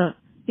ರಸ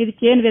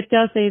ಇದಕ್ಕೇನ್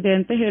ವ್ಯತ್ಯಾಸ ಇದೆ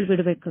ಅಂತ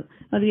ಹೇಳ್ಬಿಡ್ಬೇಕು.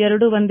 ಅದು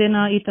ಎರಡು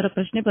ಒಂದೇನಾ ಈ ತರ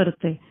ಪ್ರಶ್ನೆ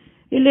ಬರುತ್ತೆ.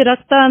 ಇಲ್ಲಿ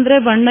ರಕ್ತ ಅಂದ್ರೆ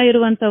ಬಣ್ಣ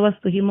ಇರುವಂತ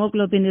ವಸ್ತು,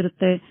 ಹಿಮೋಗ್ಲೋಬಿನ್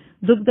ಇರುತ್ತೆ.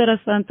 ದುಗ್ಧ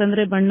ರಸ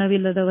ಅಂತಂದ್ರೆ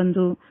ಬಣ್ಣವಿಲ್ಲದ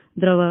ಒಂದು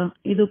ದ್ರವ,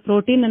 ಇದು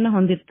ಪ್ರೋಟೀನ್ ಅನ್ನ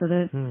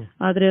ಹೊಂದಿರ್ತದೆ.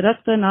 ಆದ್ರೆ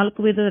ರಕ್ತ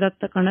 4 ವಿಧದ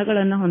ರಕ್ತ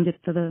ಕಣಗಳನ್ನ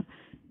ಹೊಂದಿರ್ತದೆ.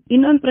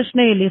 ಇನ್ನೊಂದು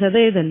ಪ್ರಶ್ನೆ ಇಲ್ಲಿ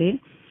ಹೃದಯದಲ್ಲಿ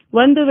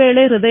ಒಂದು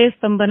ವೇಳೆ ಹೃದಯ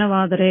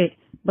ಸ್ತಂಭನವಾದರೆ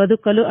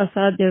ಬದುಕಲು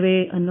ಅಸಾಧ್ಯವೇ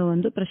ಅನ್ನೋ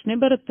ಒಂದು ಪ್ರಶ್ನೆ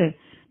ಬರುತ್ತೆ.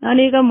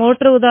 ನಾನೀಗ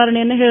ಮೋಟರ್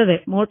ಉದಾಹರಣೆಯನ್ನ ಹೇಳಿದೆ.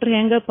 ಮೋಟರ್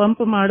ಹೆಂಗ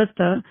ಪಂಪ್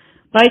ಮಾಡುತ್ತಾ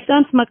ಬೈ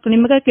ಚಾನ್ಸ್ ಮಕ್ಕಳು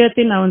ನಿಮ್ಗ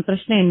ಕೇಳ್ತೀನಿ ನಾ ಒಂದು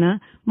ಪ್ರಶ್ನೆಯನ್ನ,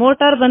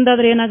 ಮೋಟಾರ್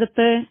ಬಂದಾದ್ರೆ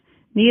ಏನಾಗುತ್ತೆ?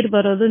 ನೀರ್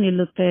ಬರೋದು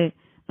ನಿಲ್ಲುತ್ತೆ.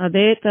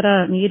 ಅದೇ ತರ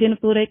ನೀರಿನ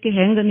ಪೂರೈಕೆ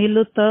ಹೆಂಗ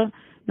ನಿಲ್ಲುತ್ತ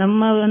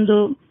ನಮ್ಮ ಒಂದು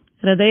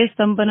ಹೃದಯ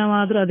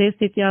ಸ್ತಂಭನವಾದ್ರೂ ಅದೇ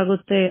ಸ್ಥಿತಿ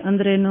ಆಗುತ್ತೆ.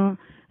 ಅಂದ್ರೇನು?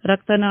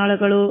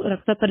 ರಕ್ತನಾಳಗಳು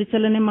ರಕ್ತ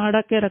ಪರಿಚಲನೆ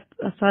ಮಾಡಕ್ಕೆ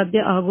ಸಾಧ್ಯ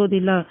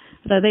ಆಗೋದಿಲ್ಲ.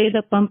 ಹೃದಯದ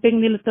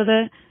ಪಂಪಿಂಗ್ ನಿಲ್ಲುತ್ತದೆ.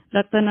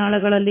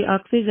 ರಕ್ತನಾಳಗಳಲ್ಲಿ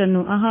ಆಕ್ಸಿಜನ್,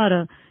 ಆಹಾರ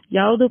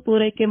ಯಾವುದು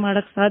ಪೂರೈಕೆ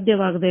ಮಾಡಕ್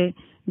ಸಾಧ್ಯವಾಗದೆ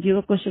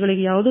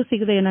ಜೀವಕೋಶಗಳಿಗೆ ಯಾವುದು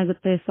ಸಿಗದೆ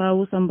ಏನಾಗುತ್ತೆ?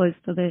 ಸಾವು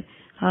ಸಂಭವಿಸುತ್ತದೆ.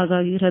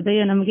 ಹಾಗಾಗಿ ಹೃದಯ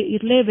ನಮಗೆ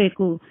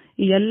ಇರಲೇಬೇಕು.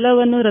 ಈ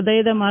ಎಲ್ಲವನ್ನು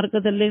ಹೃದಯದ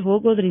ಮಾರ್ಗದಲ್ಲೇ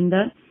ಹೋಗೋದ್ರಿಂದ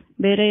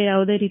ಬೇರೆ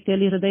ಯಾವುದೇ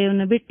ರೀತಿಯಲ್ಲಿ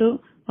ಹೃದಯವನ್ನು ಬಿಟ್ಟು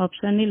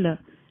ಆಪ್ಷನ್ ಇಲ್ಲ.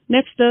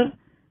 ನೆಕ್ಸ್ಟ್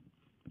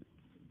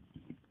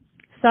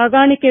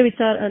ಸಾಗಾಣಿಕೆ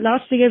ವಿಚಾರ,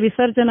 ಲಾಸ್ಟ್ಗೆ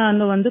ವಿಸರ್ಜನಾ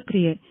ಅನ್ನೋ ಒಂದು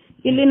ಕ್ರಿಯೆ.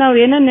 ಇಲ್ಲಿ ನಾವು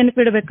ಏನನ್ನ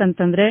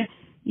ನೆನಪಿಡ್ಬೇಕಂತಂದ್ರೆ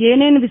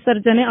ಏನೇನು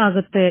ವಿಸರ್ಜನೆ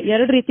ಆಗುತ್ತೆ?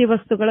 2 ರೀತಿ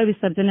ವಸ್ತುಗಳ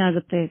ವಿಸರ್ಜನೆ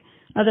ಆಗುತ್ತೆ.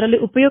 ಅದರಲ್ಲಿ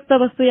ಉಪಯುಕ್ತ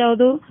ವಸ್ತು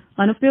ಯಾವುದು,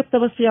 ಅನುಪಯುಕ್ತ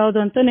ವಸ್ತು ಯಾವುದು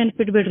ಅಂತ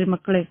ನೆನಪಿಡ್ಬೇಡ್ರಿ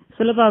ಮಕ್ಕಳೇ,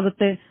 ಸುಲಭ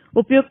ಆಗುತ್ತೆ.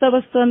 ಉಪಯುಕ್ತ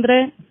ವಸ್ತು ಅಂದ್ರೆ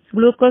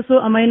ಗ್ಲೂಕೋಸು,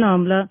 ಅಮೈನೋ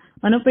ಆಮ್ಲ.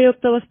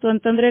 ಅನುಪಯುಕ್ತ ವಸ್ತು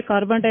ಅಂತಂದ್ರೆ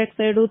ಕಾರ್ಬನ್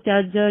ಡೈಆಕ್ಸೈಡ್,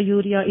 ತ್ಯಾಜ್ಯ,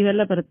 ಯೂರಿಯಾ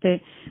ಇವೆಲ್ಲ ಬರುತ್ತೆ.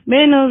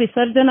 ಮೇನ್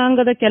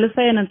ವಿಸರ್ಜನಾಂಗದ ಕೆಲಸ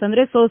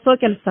ಏನಂತಂದ್ರೆ ಸೋಸೋ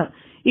ಕೆಲಸ.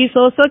 ಈ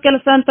ಸೋಸೋ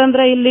ಕೆಲಸ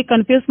ಅಂತಂದ್ರೆ ಇಲ್ಲಿ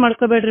ಕನ್ಫ್ಯೂಸ್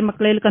ಮಾಡ್ಕೋಬೇಡ್ರಿ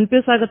ಮಕ್ಕಳೇ, ಇಲ್ಲಿ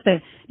ಕನ್ಫ್ಯೂಸ್ ಆಗುತ್ತೆ.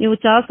 ನೀವು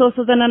ಚಾ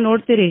ಸೋಸೋದನ್ನ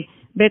ನೋಡ್ತೀರಿ,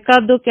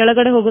 ಬೇಕಾದ್ದು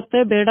ಕೆಳಗಡೆ ಹೋಗುತ್ತೆ,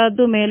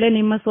 ಬೇಡಾದ್ದು ಮೇಲೆ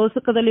ನಿಮ್ಮ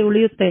ಸೋಸಕದಲ್ಲಿ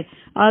ಉಳಿಯುತ್ತೆ.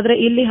 ಆದ್ರೆ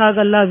ಇಲ್ಲಿ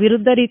ಹಾಗಲ್ಲ,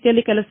 ವಿರುದ್ಧ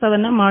ರೀತಿಯಲ್ಲಿ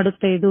ಕೆಲಸವನ್ನ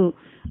ಮಾಡುತ್ತೆ ಇದು.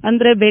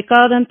 ಅಂದ್ರೆ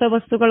ಬೇಕಾದಂತ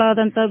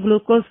ವಸ್ತುಗಳಾದಂತ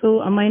ಗ್ಲೂಕೋಸು,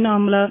 ಅಮೈನೋ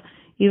ಆಮ್ಲ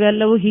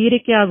ಇವೆಲ್ಲವೂ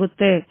ಹೀರಿಕೆ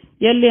ಆಗುತ್ತೆ.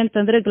 ಎಲ್ಲಿ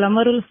ಅಂತಂದ್ರೆ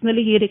ಗ್ಲಮರುಲಸ್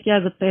ನಲ್ಲಿ ಹೀರಿಕೆ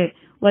ಆಗುತ್ತೆ.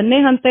 ಒಂದೇ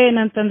ಹಂತ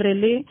ಏನಂತಂದ್ರೆ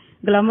ಇಲ್ಲಿ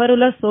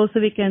ಗ್ಲಮರುಲಸ್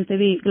ಸೋಸುವಿಕೆ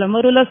ಅಂತೀವಿ.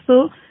 ಗ್ಲಮರುಲಸ್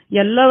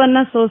ಎಲ್ಲವನ್ನ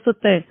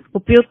ಸೋಸುತ್ತೆ,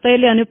 ಉಪಯುಕ್ತ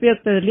ಇಲ್ಲಿ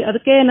ಅನುಪಯುಕ್ತ ಇರಲಿ.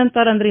 ಅದಕ್ಕೆ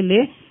ಏನಂತಾರಂದ್ರೆ ಇಲ್ಲಿ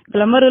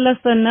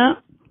ಗ್ಲಮರುಲಸ್ ಅನ್ನ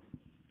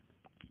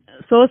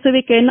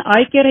ಸೋಸುವಿಕೆಯನ್ನು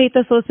ಆಯ್ಕೆರಹಿತ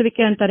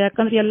ಸೋಸುವಿಕೆ ಅಂತಾರೆ,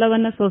 ಯಾಕಂದ್ರೆ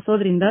ಎಲ್ಲವನ್ನ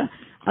ಸೋಸೋದ್ರಿಂದ.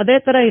 ಅದೇ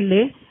ತರ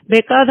ಇಲ್ಲಿ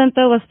ಬೇಕಾದಂತ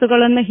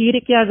ವಸ್ತುಗಳನ್ನ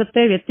ಹೀರಿಕೆ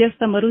ಆಗುತ್ತೆ,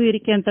 ವ್ಯತ್ಯಸ್ತ ಮರು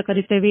ಹೀರಿಕೆ ಅಂತ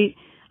ಕರಿತೇವಿ.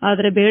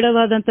 ಆದ್ರೆ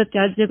ಬೇಡವಾದಂತ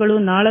ತ್ಯಾಜ್ಯಗಳು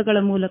ನಾಳಗಳ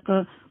ಮೂಲಕ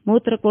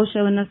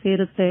ಮೂತ್ರಕೋಶವನ್ನ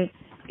ಸೇರುತ್ತೆ.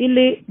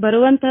 ಇಲ್ಲಿ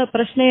ಬರುವಂತಹ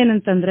ಪ್ರಶ್ನೆ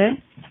ಏನಂತಂದ್ರೆ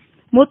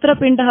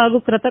ಮೂತ್ರಪಿಂಡ ಹಾಗೂ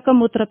ಕೃತಕ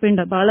ಮೂತ್ರಪಿಂಡ.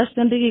 ಬಹಳಷ್ಟು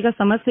ಜನರಿಗೆ ಈಗ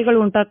ಸಮಸ್ಯೆಗಳು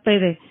ಉಂಟಾಗ್ತಾ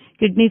ಇದೆ,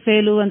 ಕಿಡ್ನಿ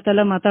ಫೇಲು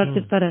ಅಂತೆಲ್ಲ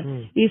ಮಾತಾಡ್ತಿರ್ತಾರೆ.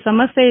 ಈ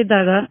ಸಮಸ್ಯೆ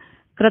ಇದ್ದಾಗ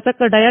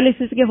ಕೃತಕ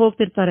ಡಯಾಲಿಸಿಸ್ಗೆ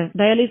ಹೋಗ್ತಿರ್ತಾರೆ.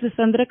 ಡಯಾಲಿಸಿಸ್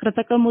ಅಂದ್ರೆ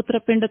ಕೃತಕ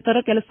ಮೂತ್ರಪಿಂಡ ತರ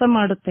ಕೆಲಸ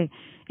ಮಾಡುತ್ತೆ.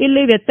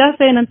 ಇಲ್ಲಿ ವ್ಯತ್ಯಾಸ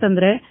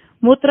ಏನಂತಂದ್ರೆ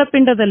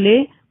ಮೂತ್ರಪಿಂಡದಲ್ಲಿ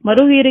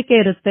ಮರು ಹೀರಿಕೆ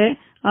ಇರುತ್ತೆ,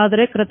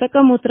 ಆದ್ರೆ ಕೃತಕ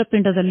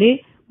ಮೂತ್ರಪಿಂಡದಲ್ಲಿ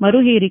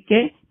ಮರು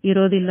ಹೀರಿಕೆ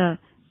ಇರೋದಿಲ್ಲ.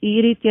 ಈ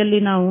ರೀತಿಯಲ್ಲಿ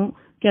ನಾವು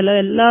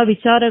ಕೆಲವೆಲ್ಲಾ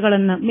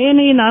ವಿಚಾರಗಳನ್ನ ಮೇನ್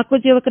ಈ 4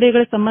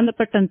 ಜೀವಕ್ರಿಯೆಗಳಿಗೆ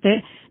ಸಂಬಂಧಪಟ್ಟಂತೆ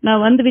ನಾವು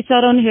ಒಂದು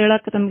ವಿಚಾರವನ್ನು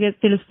ಹೇಳಕ್ ನಮ್ಗೆ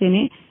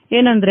ತಿಳಿಸ್ತೀನಿ.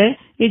 ಏನಂದ್ರೆ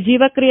ಈ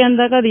ಜೀವಕ್ರಿಯೆ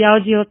ಅಂದಾಗ ಅದು ಯಾವ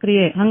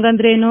ಜೀವಕ್ರಿಯೆ,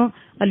 ಹಂಗಂದ್ರೆ ಏನು,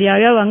 ಅಲ್ಲಿ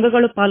ಯಾವ್ಯಾವ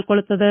ಅಂಗಗಳು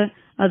ಪಾಲ್ಕೊಳ್ತದೆ,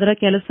 ಅದರ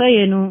ಕೆಲಸ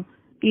ಏನು,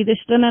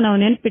 ಇದಿಷ್ಟನ್ನ ನಾವು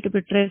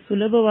ನೆನ್ಪಿಟ್ಬಿಟ್ರೆ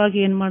ಸುಲಭವಾಗಿ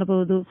ಏನ್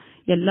ಮಾಡಬಹುದು,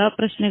 ಎಲ್ಲಾ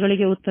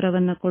ಪ್ರಶ್ನೆಗಳಿಗೆ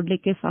ಉತ್ತರವನ್ನ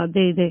ಕೊಡ್ಲಿಕ್ಕೆ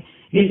ಸಾಧ್ಯ ಇದೆ.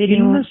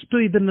 ಇನ್ನಷ್ಟು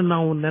ಇದನ್ನ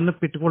ನಾವು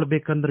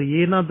ನೆನಪಿಟ್ಕೊಳ್ಬೇಕಂದ್ರೆ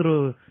ಏನಾದ್ರೂ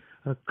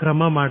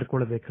ಕ್ರಮ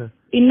ಮಾಡ್ಕೊಳ್ಬೇಕು.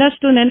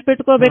 ಇನ್ನಷ್ಟು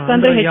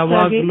ನೆನ್ಪಿಟ್ಕೋಬೇಕಂದ್ರೆ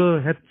ಯಾವಾಗ್ಲೂ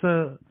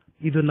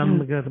ಇದು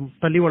ನಮ್ಗೆ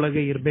ತಲೆ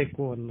ಒಳಗೆ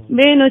ಇರ್ಬೇಕು ಅನ್ನೋ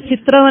ಮೇನು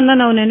ಚಿತ್ರವನ್ನ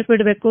ನಾವು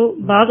ನೆನಪಿಡ್ಬೇಕು,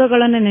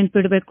 ಭಾಗಗಳನ್ನ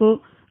ನೆನಪಿಡ್ಬೇಕು.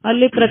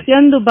 ಅಲ್ಲಿ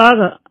ಪ್ರತಿಯೊಂದು ಭಾಗ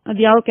ಅದ್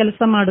ಯಾವ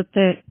ಕೆಲಸ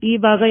ಮಾಡುತ್ತೆ, ಈ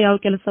ಭಾಗ ಯಾವ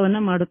ಕೆಲಸವನ್ನ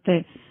ಮಾಡುತ್ತೆ.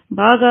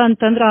 ಭಾಗ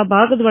ಅಂತಂದ್ರೆ ಆ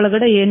ಭಾಗದ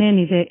ಒಳಗಡೆ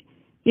ಏನೇನಿದೆ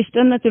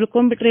ಇಷ್ಟನ್ನ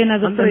ತಿಳ್ಕೊಂಡ್ಬಿಟ್ರೆ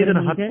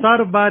ಏನಾಗುತ್ತೆ,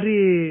 10 ಬಾರಿ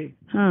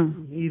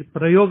ಈ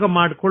ಪ್ರಯೋಗ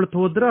ಮಾಡ್ಕೊಳ್ತ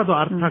ಹೋದ್ರೆ ಅದು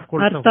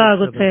ಅರ್ಥ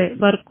ಆಗುತ್ತೆ.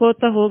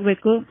 ಬರ್ಕೋತಾ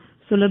ಹೋಗ್ಬೇಕು,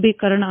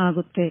 ಸುಲಭೀಕರಣ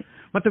ಆಗುತ್ತೆ.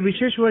 ಮತ್ತೆ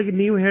ವಿಶೇಷವಾಗಿ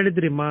ನೀವು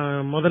ಹೇಳಿದ್ರಿ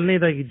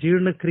ಮೊದಲನೇದಾಗಿ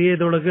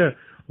ಜೀರ್ಣಕ್ರಿಯೆದೊಳಗ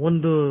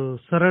ಒಂದು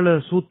ಸರಳ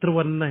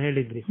ಸೂತ್ರವನ್ನ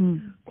ಹೇಳಿದ್ರಿ,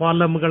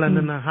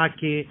 ಕಾಲಮ್ಗಳನ್ನ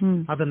ಹಾಕಿ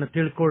ಅದನ್ನ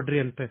ತಿಳ್ಕೊಡ್ರಿ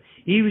ಅಂತ.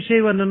 ಈ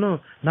ವಿಷಯವನ್ನು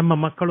ನಮ್ಮ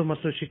ಮಕ್ಕಳು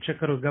ಮತ್ತು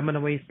ಶಿಕ್ಷಕರು ಗಮನ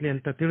ವಹಿಸ್ಲಿ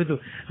ಅಂತ ತಿಳಿದು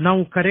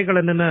ನಾವು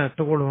ಕರೆಗಳನ್ನ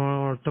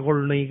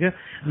ತಗೊಳ್ಳೋಣ. ಈಗ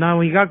ನಾವು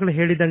ಈಗಾಗಲೇ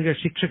ಹೇಳಿದಂಗೆ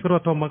ಶಿಕ್ಷಕರು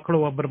ಅಥವಾ ಮಕ್ಕಳು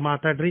ಒಬ್ಬರು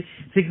ಮಾತಾಡ್ರಿ,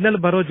 ಸಿಗ್ನಲ್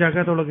ಬರೋ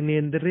ಜಾಗದೊಳಗೆ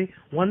ನಿಂದ್ರಿ,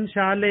 ಒಂದ್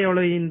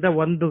ಶಾಲೆಯೊಳಗಿಂದ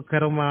ಒಂದು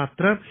ಕರೆ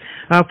ಮಾತ್ರ.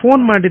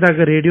 ಫೋನ್ ಮಾಡಿದಾಗ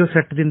ರೇಡಿಯೋ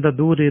ಸೆಟ್ ದಿಂದ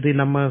ದೂರ ಇರಿ.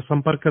 ನಮ್ಮ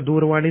ಸಂಪರ್ಕ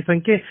ದೂರವಾಣಿ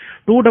ಸಂಖ್ಯೆ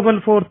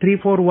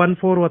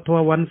 243414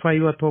 ಅಥವಾ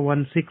 15 ಅಥವಾ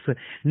 16.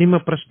 ನಿಮ್ಮ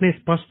ಪ್ರಶ್ನೆ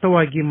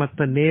ಸ್ಪಷ್ಟವಾಗಿ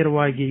ಮತ್ತು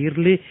ನೇರವಾಗಿ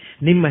ಇರಲಿ.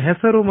 ನಿಮ್ಮ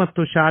ಹೆಸರು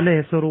ಮತ್ತು ಶಾಲೆ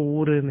ಹೆಸರು,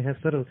 ಊರಿನ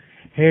ಹೆಸರು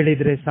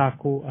ಹೇಳಿದ್ರೆ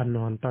ಸಾಕು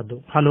ಅನ್ನುವಂಥದ್ದು.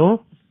 ಹಲೋ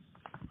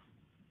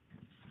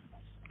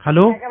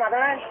ಹಲೋ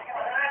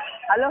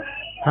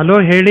ಹಲೋ,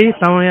 ಹೇಳಿ,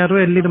 ತಾವು ಯಾರು,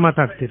 ಎಲ್ಲಿಂದ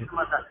ಮಾತಾಡ್ತೀರಿ?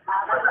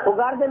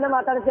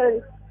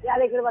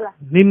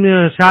 ನಿಮ್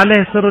ಶಾಲೆ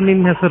ಹೆಸರು,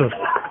 ನಿಮ್ ಹೆಸರು?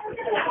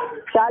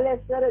 ಶಾಲೆ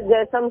ಹೆಸರು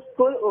ಜಯಸಂ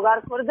ಸ್ಕೂಲ್,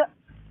 ಉಗಾರ್ ಖುರ್ದ್.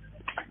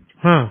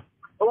 ಹಾ,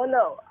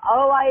 ಒಂದು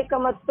ಅವಾಯುವಿಕ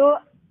ಮತ್ತು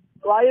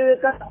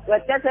ವಾಯುವಿಕ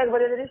ವ್ಯತ್ಯಾಸ ಹೇಗೆ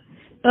ಬರೀದ್ರಿ?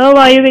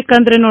 ಅವಾಯುವಿಕ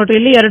ಅಂದ್ರೆ ನೋಡ್ರಿ,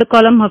 ಇಲ್ಲಿ 2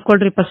 ಕಾಲಮ್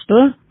ಹಾಕೊಳ್ರಿ ಫಸ್ಟ್.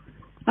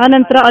 ಆ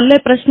ನಂತರ ಅಲ್ಲೇ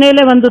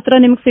ಪ್ರಶ್ನೆಯಲ್ಲೇ ಒಂದು ಉತ್ತರ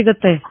ನಿಮ್ಗೆ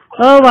ಸಿಗುತ್ತೆ.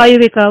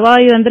 ಅವಾಯುವಿಕ,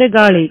 ವಾಯು ಅಂದ್ರೆ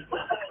ಗಾಳಿ.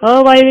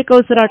 ಅವಾಯುವಿಕ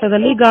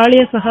ಉಸಿರಾಟದಲ್ಲಿ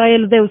ಗಾಳಿಯ ಸಹಾಯ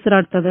ಇಲ್ಲದೆ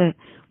ಉಸಿರಾಡ್ತದೆ.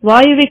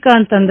 ವಾಯುವಿಕ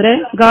ಅಂತಂದ್ರೆ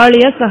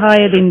ಗಾಳಿಯ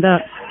ಸಹಾಯದಿಂದ.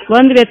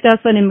 ಒಂದ್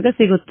ವ್ಯತ್ಯಾಸ ನಿಮ್ಗೆ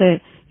ಸಿಗುತ್ತೆ.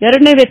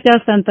 ಎರಡನೇ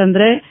ವ್ಯತ್ಯಾಸ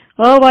ಅಂತಂದ್ರೆ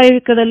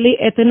ಅವಾಯುವಿಕದಲ್ಲಿ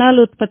ಎಥೆನಾಲ್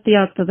ಉತ್ಪತ್ತಿ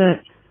ಆಗ್ತದೆ,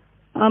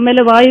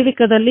 ಆಮೇಲೆ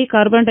ವಾಯುವಿಕದಲ್ಲಿ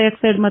ಕಾರ್ಬನ್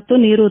ಡೈಆಕ್ಸೈಡ್ ಮತ್ತು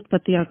ನೀರು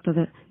ಉತ್ಪತ್ತಿ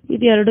ಆಗ್ತದೆ.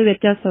 ಇದು 2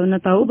 ವ್ಯತ್ಯಾಸವನ್ನ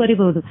ತಾವು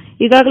ಬರಿಬಹುದು.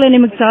 ಈಗಾಗಲೇ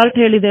ನಿಮಗೆ ಚಾರ್ಟ್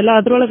ಹೇಳಿದೆಲ್ಲ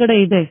ಅದ್ರೊಳಗಡೆ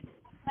ಇದೆ.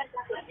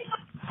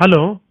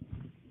 ಹಲೋ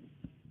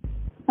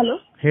ಹಲೋ,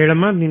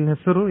 ಹೇಳಮ್ಮ, ನಿನ್ನ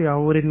ಹೆಸರು,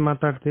 ಯಾವ ಊರಿಂದ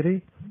ಮಾತಾಡ್ತೀರಿ?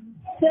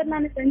 ಸರ್,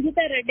 ನಾನು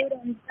ಸಂಗೀತಾ ರೆಡ್ಡಿ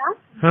ಅಂತ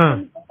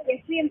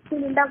SVM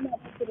ಸ್ಕೂಲ್ ಇಂದ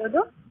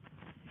ಮಾತಾಡ್ತಿರೋದು.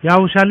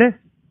 ಯಾವ ಶಾಲೆ?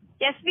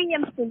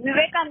 SVM ಸ್ಕೂಲ್,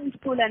 ವಿವೇಕಾನಂದ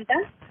ಸ್ಕೂಲ್ ಅಂತ.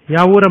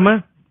 ಯಾವ ಊರಮ್ಮ?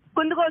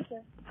 ಕುಂದಗೋಳ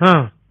ಸರ್. ಹಾ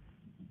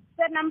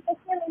ಸರ್, ನಮ್ಮ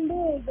ಪ್ರಶ್ನೆ ಒಂದು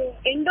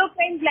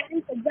ಎಂಡೋಕ್ರೈನ್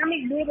ಗ್ಲ್ಯಾಂಡ್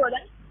ಎಕ್ಸಾಮಿಗೆ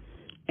ಬೀಳ್ಬೋದಾ?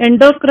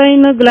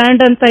 ಎಂಡೋಕ್ರೈನ್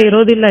ಗ್ಲ್ಯಾಂಡ್ ಅಂತ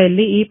ಇರೋದಿಲ್ಲ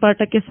ಇಲ್ಲಿ, ಈ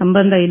ಪಾಠಕ್ಕೆ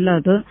ಸಂಬಂಧ ಇಲ್ಲ.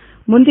 ಅದು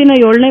ಮುಂದಿನ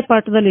 7ನೇ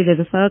ಪಾಠದಲ್ಲಿ ಇದೆ,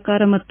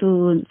 ಸಹಕಾರ ಮತ್ತು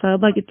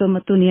ಸಹಭಾಗಿತ್ವ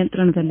ಮತ್ತು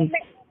ನಿಯಂತ್ರಣದಲ್ಲಿ.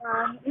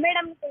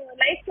 ಮೇಡಮ್,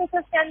 ಲೈಫ್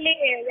ಸೋರ್ಸಸ್ ಅಲ್ಲಿ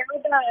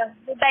ಯಾವ್ದು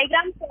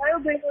ಡೈಗ್ರಾಮ್ಸ್ ಯಾವ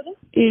ಬೀಳ್ಬೋದು?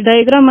 ಈ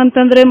ಡೈಗ್ರಾಮ್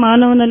ಅಂತಂದ್ರೆ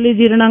ಮಾನವನಲ್ಲಿ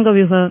ಜೀರ್ಣಾಂಗ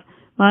ವ್ಯೂಹ,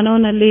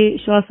 ಮಾನವನಲ್ಲಿ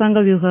ಶ್ವಾಸಾಂಗ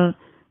ವ್ಯೂಹ,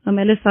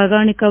 ಆಮೇಲೆ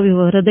ಸಾಗಾಣಿಕಾ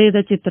ವ್ಯೂಹ, ಹೃದಯದ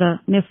ಚಿತ್ರ,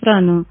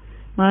 ನೆಫ್ರಾನ್,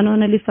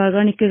 ಮಾನವನಲ್ಲಿ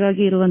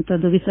ಸಾಗಾಣಿಕೆಗಾಗಿ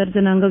ಇರುವಂತದ್ದು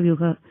ವಿಸರ್ಜನಾಂಗ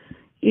ವ್ಯೂಹ.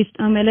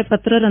 ಆಮೇಲೆ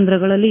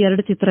ಪತ್ರರಂಧ್ರಗಳಲ್ಲಿ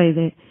 2 ಚಿತ್ರ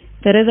ಇದೆ,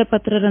 ತೆರೆದ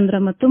ಪತ್ರರಂಧ್ರ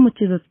ಮತ್ತು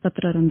ಮುಚ್ಚಿದ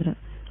ಪತ್ರರಂಧ್ರ.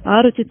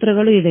 6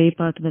 ಚಿತ್ರಗಳು ಇದೆ ಈ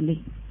ಪಾಠದಲ್ಲಿ.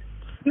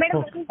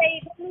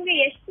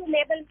 ಎಷ್ಟು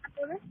ಲೇಬಲ್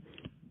ಮಾಡ್ತೇವೆ?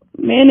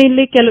 ಮೇನ್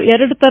ಇಲ್ಲಿ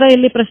 2 ತರ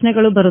ಇಲ್ಲಿ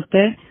ಪ್ರಶ್ನೆಗಳು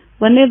ಬರುತ್ತೆ.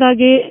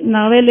 ಒಂದನೇದಾಗಿ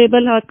ನಾವೇ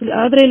ಲೇಬಲ್ ಹಾಕಿ,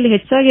 ಆದ್ರೆ ಇಲ್ಲಿ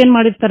ಹೆಚ್ಚಾಗಿ ಏನ್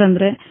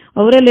ಮಾಡಿರ್ತಾರಂದ್ರೆ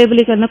ಅವರೇ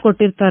ಲೇಬಲಿಂಗ್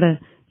ಕೊಟ್ಟಿರ್ತಾರೆ,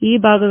 ಈ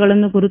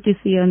ಭಾಗಗಳನ್ನು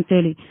ಗುರುತಿಸಿ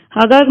ಅಂತೇಳಿ.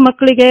 ಹಾಗಾಗಿ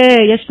ಮಕ್ಕಳಿಗೆ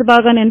ಎಷ್ಟು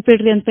ಭಾಗ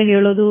ನೆನ್ಪಿಡ್ರಿ ಅಂತ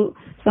ಹೇಳೋದು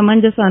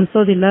ಸಮಂಜಸ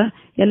ಅನ್ಸೋದಿಲ್ಲ.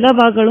 ಎಲ್ಲಾ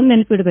ಭಾಗಗಳು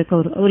ನೆನ್ಪಿಡ್ಬೇಕು.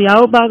 ಅವ್ರು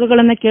ಯಾವ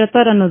ಭಾಗಗಳನ್ನ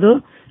ಕೇಳ್ತಾರ ಅನ್ನೋದು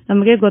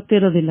ನಮಗೆ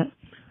ಗೊತ್ತಿರೋದಿಲ್ಲ.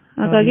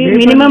 ಹಾಗಾಗಿ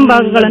ಮಿನಿಮಮ್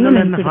ಭಾಗಗಳನ್ನು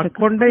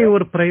ಹಾಕೊಂಡೇ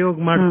ಇವರು ಪ್ರಯೋಗ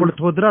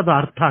ಮಾಡ್ಕೊಳ್ತಾ ಹೋದ್ರೆ ಅದು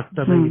ಅರ್ಥ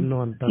ಆಗ್ತದೆ ಇನ್ನು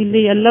ಅಂತ.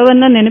 ಇಲ್ಲಿ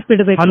ಎಲ್ಲವನ್ನ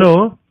ನೆನಪಿಡ್ಬೇಕು. ಹಲೋ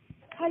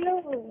ಹಲೋ,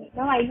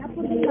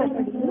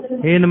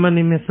 ಏನಮ್ಮ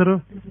ನಿಮ್ಮ ಹೆಸರು?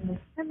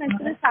 ನಮ್ಮ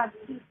ಹೆಸರು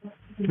ಸಾಕ್ಷಿ.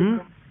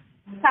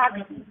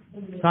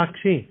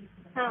 ಸಾಕ್ಷಿ.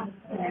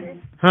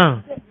 ಹಾ,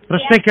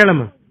 ಪ್ರಶ್ನೆ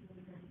ಕೇಳಮ್ಮ.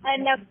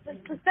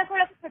 ಪುಸ್ತಕ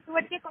ಒಳಗೆ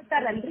ಚಟುವಟಿಕೆ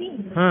ಕೊಟ್ಟಾರಲ್ರಿ,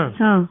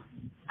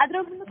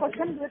 ಅದ್ರೊಳಗೆ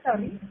ಕ್ವಶನ್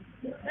ಬೀಳ್ತಾವ್ರಿ?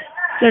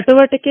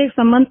 ಚಟುವಟಿಕೆಗೆ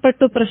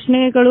ಸಂಬಂಧಪಟ್ಟು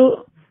ಪ್ರಶ್ನೆಗಳು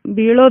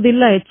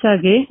ಬೀಳೋದಿಲ್ಲ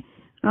ಹೆಚ್ಚಾಗಿ,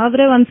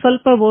 ಆದ್ರೆ ಒಂದ್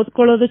ಸ್ವಲ್ಪ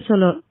ಓದ್ಕೊಳ್ಳೋದು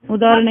ಚಲೋ.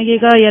 ಉದಾಹರಣೆಗೆ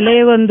ಈಗ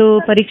ಎಲೆಯ ಒಂದು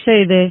ಪರೀಕ್ಷೆ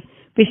ಇದೆ,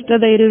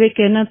 ಪಿಷ್ಟದ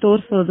ಇರುವಿಕೆಯನ್ನ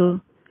ತೋರ್ಸೋದು,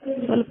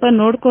 ಸ್ವಲ್ಪ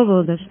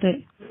ನೋಡ್ಕೋಬಹುದಷ್ಟೇ.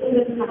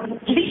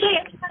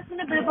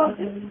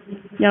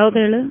 ಯಾವ್ದು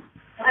ಹೇಳು?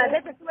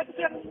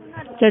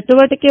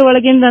 ಚಟುವಟಿಕೆ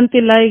ಒಳಗಿಂದ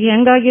ಅಂತಿಲ್ಲ. ಈಗ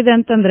ಹೆಂಗಾಗಿದೆ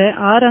ಅಂತಂದ್ರೆ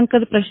 6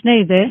 ಅಂಕದ ಪ್ರಶ್ನೆ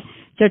ಇದೆ,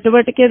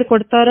 ಚಟುವಟಿಕೆ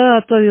ಕೊಡ್ತಾರ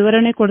ಅಥವಾ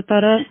ವಿವರಣೆ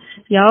ಕೊಡ್ತಾರ,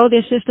 ಯಾವ್ದು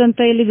ಎಷ್ಟೆಷ್ಟು ಅಂತ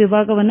ಇಲ್ಲಿ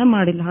ವಿಭಾಗವನ್ನ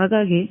ಮಾಡಿಲ್ಲ.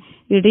 ಹಾಗಾಗಿ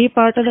ಇಡೀ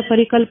ಪಾಠದ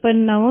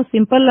ಪರಿಕಲ್ಪನೆ ನಾವು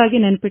ಸಿಂಪಲ್ ಆಗಿ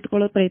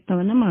ನೆನ್ಪಿಟ್ಕೊಳ್ಳೋ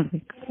ಪ್ರಯತ್ನವನ್ನ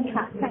ಮಾಡ್ಬೇಕು.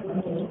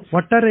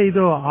 ಒಟ್ಟಾರೆ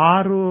ಇದು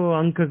 6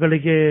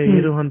 ಅಂಕಗಳಿಗೆ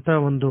ಇರುವಂತ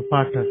ಒಂದು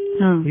ಪಾಠ.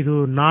 ಇದು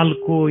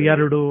 4,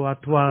 2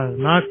 ಅಥವಾ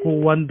 4,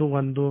 1,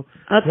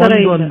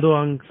 1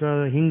 ಅಂಕ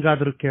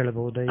ಹಿಂಗಾದ್ರೂ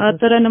ಕೇಳಬಹುದು.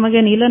 ಆತರ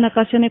ನಮಗೆ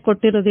ನೀಲನಕಾಶನೆ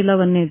ಕೊಟ್ಟಿರೋದಿಲ್ಲ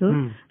ಒಂದೇದು.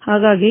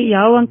 ಹಾಗಾಗಿ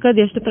ಯಾವ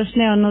ಅಂಕದ ಎಷ್ಟು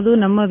ಪ್ರಶ್ನೆ ಅನ್ನೋದು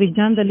ನಮ್ಮ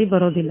ವಿಜ್ಞಾನದಲ್ಲಿ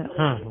ಬರೋದಿಲ್ಲ.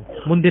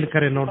 ಮುಂದಿನ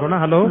ಕರೆ ನೋಡೋಣ.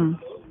 Hello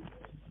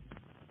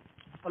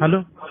hello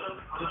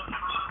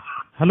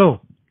hello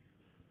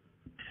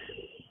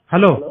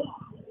hello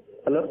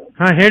hello,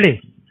 ಹಾ ಹೇಳಿ.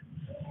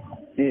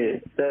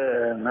 ಸರ್,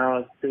 ನಾವು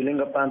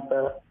ಶಿವಲಿಂಗಪ್ಪ ಅಂತ.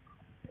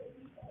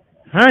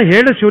 ಹಾ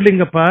ಹೇಳು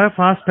ಶಿವಲಿಂಗಪ್ಪ,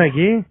 ಫಾಸ್ಟ್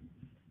ಆಗಿ.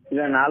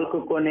 ಈಗ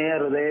 4 ಕೋಣೆಯ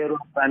ಹೃದಯ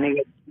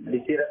ಪ್ರಾಣಿಗಳು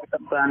ಬಿಸಿ ರಕ್ತ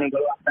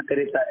ಪ್ರಾಣಿಗಳು ಅಂತ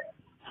ಕರೀತಾರೆ.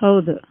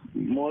 ಹೌದು.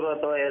 3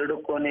 ಅಥವಾ 2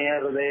 ಕೋಣೆಯ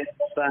ಹೃದಯ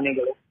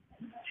ಪ್ರಾಣಿಗಳು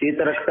ಶೀತ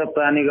ರಕ್ತ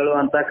ಪ್ರಾಣಿಗಳು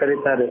ಅಂತ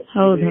ಕರೀತಾರೆ.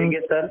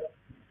 ಹೇಗೆ ಸರ್?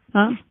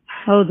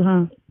 ಹೌದು.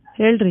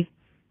 ಹೇಳ್ರಿ.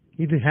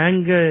 ಇದು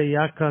ಹೆಂಗ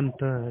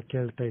ಯಾಕಂತ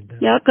ಕೇಳ್ತಾ ಇದ್ದ.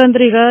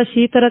 ಯಾಕಂದ್ರೆ ಈಗ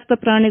ಶೀತ ರಕ್ತ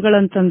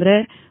ಪ್ರಾಣಿಗಳಂತಂದ್ರೆ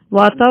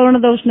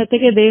ವಾತಾವರಣದ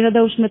ಉಷ್ಣತೆಗೆ ದೇಹದ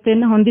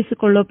ಉಷ್ಣತೆಯನ್ನು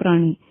ಹೊಂದಿಸಿಕೊಳ್ಳೋ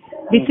ಪ್ರಾಣಿ.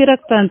 ಬಿಸಿ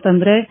ರಕ್ತ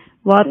ಅಂತಂದ್ರೆ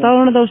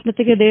ವಾತಾವರಣದ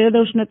ಉಷ್ಣತೆಗೆ ದೇಹದ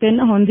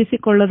ಉಷ್ಣತೆಯನ್ನು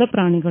ಹೊಂದಿಸಿಕೊಳ್ಳದ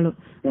ಪ್ರಾಣಿಗಳು.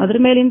 ಅದ್ರ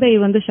ಮೇಲಿಂದ ಈ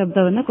ಒಂದು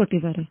ಶಬ್ದವನ್ನ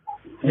ಕೊಟ್ಟಿದ್ದಾರೆ.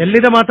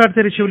 ಎಲ್ಲಿಂದ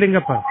ಮಾತಾಡ್ತೀರಿ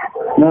ಶಿವಲಿಂಗಪ್ಪ?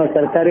 ನಾವು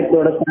ಸರ್ಕಾರಿ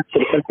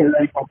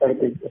ಪ್ರೌಢಶಾಲೆ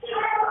ಮಾತಾಡ್ತಿದ್ವಿ.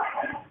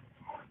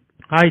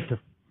 ಆಯ್ತು.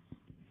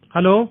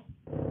 ಹಲೋ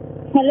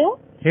ಹಲೋ,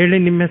 ಹೇಳಿ,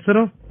 ನಿಮ್ಮ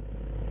ಹೆಸರು?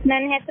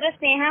 ನನ್ನ ಹೆಸರು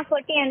ಸ್ನೇಹಾ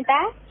ಕೋಟಿ ಅಂತ.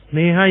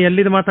 ಸ್ನೇಹ,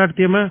 ಎಲ್ಲಿಂದ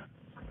ಮಾತಾಡ್ತೀಯಮ್ಮ?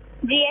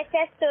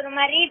 GSS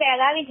ತುರ್ಮರಿ,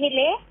 ಬೆಳಗಾವಿ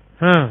ಜಿಲ್ಲೆ,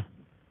 ಹಾ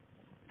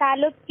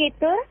ತಾಲೂಕ್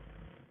ಕಿತ್ತೂರ್.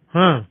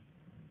 ಹಾ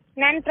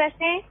ನನ್ನ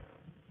ಪ್ರಶ್ನೆ,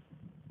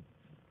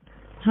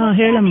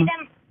 ಹೇಳಮ್ಮ.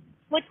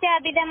 ಉಚ್ಚ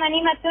ಅಭಿಧಮನಿ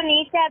ಮತ್ತು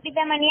ನೀಚ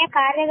ಅಭಿಧಮನಿಯ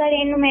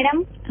ಕಾರ್ಯಗಳೇನು ಮೇಡಮ್?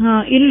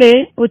 ಇಲ್ಲಿ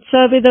ಉಚ್ಚ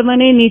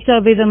ಅಭಿಧಮನಿ, ನೀಚ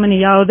ಅಭಿಧಮನಿ,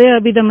 ಯಾವುದೇ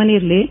ಅಭಿಧಮನಿ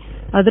ಇರ್ಲಿ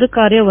ಅದ್ರ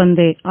ಕಾರ್ಯ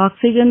ಒಂದೇ,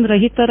 ಆಕ್ಸಿಜನ್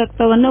ರಹಿತ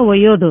ರಕ್ತವನ್ನ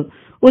ಒಯ್ಯೋದು.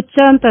 ಉಚ್ಚ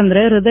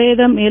ಅಂತಂದ್ರೆ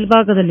ಹೃದಯದ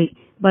ಮೇಲ್ಭಾಗದಲ್ಲಿ,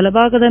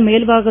 ಬಲಭಾಗದ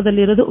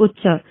ಮೇಲ್ಭಾಗದಲ್ಲಿರೋದು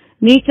ಉಚ್ಚ.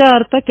 ನೀಚ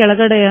ಅರ್ಥ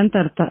ಕೆಳಗಡೆ ಅಂತ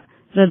ಅರ್ಥ.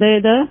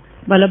 ಹೃದಯದ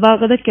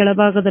ಬಲಭಾಗದ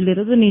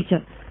ಕೆಳಭಾಗದಲ್ಲಿರೋದು ನೀಚ.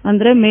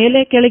 ಅಂದ್ರೆ ಮೇಲೆ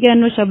ಕೆಳಗೆ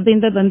ಅನ್ನೋ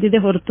ಶಬ್ದದಿಂದ ಬಂದಿದೆ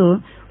ಹೊರತು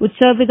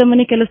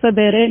ಉಚ್ಚಾಭಿಧಮನಿ ಕೆಲಸ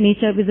ಬೇರೆ,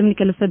 ನೀಚಾಭಿಧಮನಿ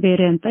ಕೆಲಸ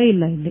ಬೇರೆ ಅಂತ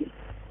ಇಲ್ಲ ಇಲ್ಲಿ.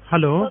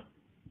 Hello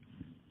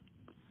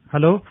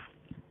hello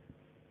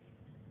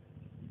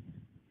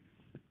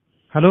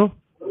hello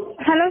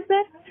hello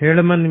sir,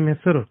 ಹೇಳಮ್ಮ, ನಿಮ್ಮ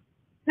ಹೆಸರು?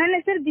 ನನ್ನ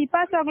ಹೆಸರು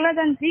ದೀಪಾ ಸೊಗ್ಲದ್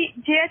ಅಂತ್ರಿ,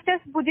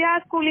 JHS ಬುದಿಯಾ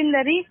ಸ್ಕೂಲಿಂದ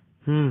ರೀ.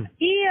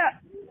 ಈ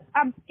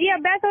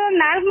ಅಭ್ಯಾಸ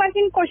 4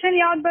 ಮಾರ್ಕಿನ ಕ್ವಶನ್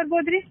ಯಾವ್ದು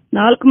ಬರ್ಬೋದ್ರಿ?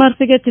 4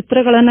 ಮಾರ್ಕ್ಸಿಗೆ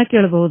ಚಿತ್ರಗಳನ್ನ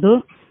ಕೇಳಬಹುದು,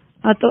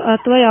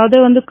 ಅಥವಾ ಯಾವುದೇ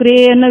ಒಂದು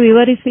ಕ್ರಿಯೆಯನ್ನ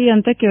ವಿವರಿಸಿ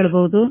ಅಂತ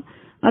ಕೇಳಬಹುದು,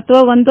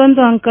 ಅಥವಾ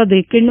ಒಂದೊಂದು ಅಂಕದ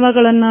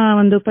ಕಿಣ್ವಗಳನ್ನ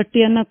ಒಂದು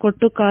ಪಟ್ಟಿಯನ್ನ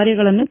ಕೊಟ್ಟು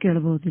ಕಾರ್ಯಗಳನ್ನು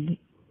ಕೇಳಬಹುದು ಇಲ್ಲಿ.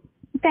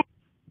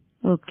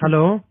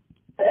 ಹಲೋ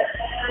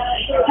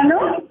ಹಲೋ,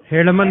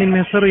 ಹೇಳಮ್ಮ, ನಿಮ್ಮ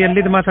ಹೆಸರು?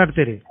 ಎಲ್ಲಿಂದ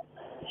ಮಾತಾಡ್ತೀರಿ?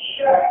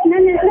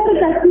 ನನ್ನ ಹೆಸರು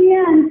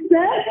ಕಸ್ಮಿಯಾ ಅಂತ.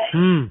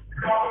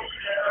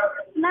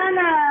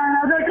 ನಾನು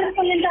ರೋಟರಿ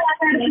ಸ್ಕೂಲಿಂದ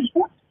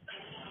ಮಾತಾಡ್ತಿದ್ದು.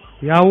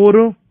 ಯಾವ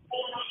ಊರು?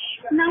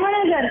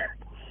 ನವನಗರ್.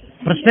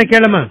 ಪ್ರಶ್ನೆ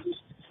ಕೇಳಮ್ಮ.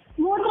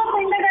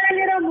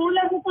 ಮೂತ್ರಪಿಂಡಗಳಲ್ಲಿರೋ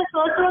ಮೂಲಭೂತ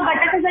ಸೋಸುವ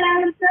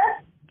ಘಟಕಗಳಾವ ಸರ್?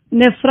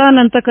 ನೆಫ್ರಾನ್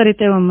ಅಂತ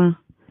ಕರಿತೇವಮ್ಮ.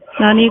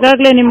 ನಾನು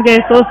ಈಗಾಗಲೇ ನಿಮ್ಗೆ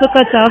ಸೋಸುಕ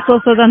ಚಾ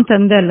ಸೋಸೋದು ಅಂತ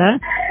ಅಂದೆ ಅಲ್ಲ,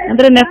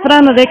 ಅಂದ್ರೆ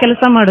ನೆಫ್ರಾನ್ ಅದೇ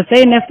ಕೆಲಸ ಮಾಡುತ್ತೆ.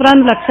 ಈ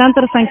ನೆಫ್ರಾನ್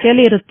ಲಕ್ಷಾಂತರ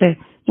ಸಂಖ್ಯೆಯಲ್ಲಿ ಇರುತ್ತೆ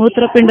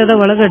ಮೂತ್ರಪಿಂಡದ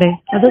ಒಳಗಡೆ,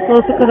 ಅದು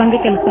ಸೋಸುಕದಂಗೆ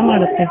ಕೆಲಸ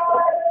ಮಾಡುತ್ತೆ.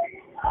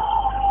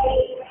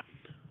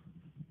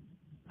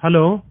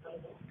 ಹಲೋ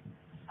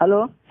ಹಲೋ,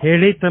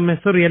 ಹೇಳಿ, ತಮ್ಮ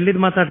ಹೆಸರು? ಎಲ್ಲಿಂದ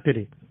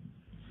ಮಾತಾಡ್ತೀರಿ?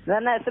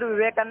 ನನ್ನ ಹೆಸರು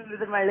ವಿವೇಕಾನಂದ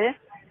ಇದ್ರಮಳ್ಳಿ.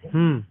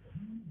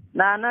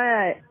 ನಾನು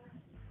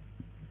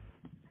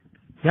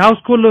ಯಾವ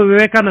ಸ್ಕೂಲ್?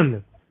 ವಿವೇಕಾನಂದ್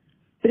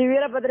ಶ್ರೀ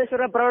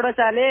ವೀರಭದ್ರೇಶ್ವರ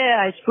ಪ್ರೌಢಶಾಲೆ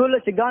ಹೈಸ್ಕೂಲ್,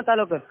 ಶಿಗ್ಗಾಂವ್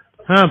ತಾಲೂಕು.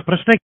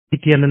 ಪ್ರಶ್ನೆ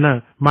ರೀತಿಯನ್ನ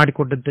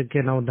ಮಾಡಿಕೊಟ್ಟದ್ದಕ್ಕೆ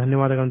ನಾವು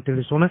ಧನ್ಯವಾದಗಳನ್ನು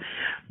ತಿಳಿಸೋಣ.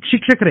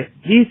 ಶಿಕ್ಷಕರೇ,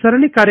 ಈ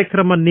ಸರಣಿ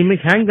ಕಾರ್ಯಕ್ರಮ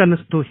ನಿಮಗೆ ಹೆಂಗ್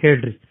ಅನಿಸ್ತು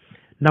ಹೇಳ್ರಿ.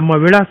 ನಮ್ಮ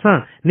ವಿಳಾಸ: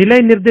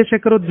 ನಿಲಯ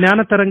ನಿರ್ದೇಶಕರು, ಜ್ಞಾನ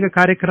ತರಂಗ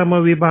ಕಾರ್ಯಕ್ರಮ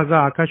ವಿಭಾಗ,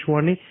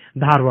 ಆಕಾಶವಾಣಿ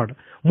ಧಾರವಾಡ.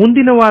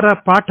 ಮುಂದಿನ ವಾರ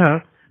ಪಾಠ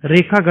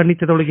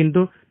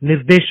ರೇಖಾಗಣಿತದೊಳಗಿಂದು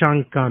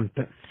ನಿರ್ದೇಶಾಂಕ ಅಂತ.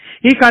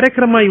 ಈ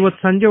ಕಾರ್ಯಕ್ರಮ ಇವತ್ತು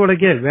ಸಂಜೆ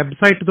ಒಳಗೆ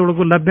ವೆಬ್ಸೈಟ್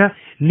ದೊಳಗೂ ಲಭ್ಯ.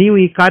 ನೀವು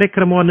ಈ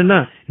ಕಾರ್ಯಕ್ರಮವನ್ನ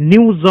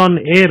news on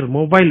air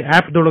mobile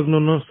app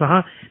ದೊಳಗೂ ಸಹ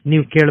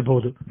ನೀವು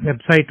ಕೇಳಬಹುದು.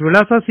 ವೆಬ್ಸೈಟ್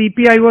ವಿಳಾಸ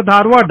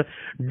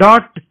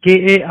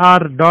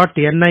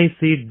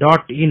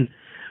cpio.kar.nic.in.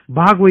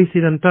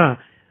 ಭಾಗವಹಿಸಿದಂತ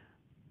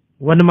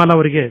ವನಮಾಲ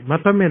ಅವರಿಗೆ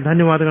ಮತ್ತೊಮ್ಮೆ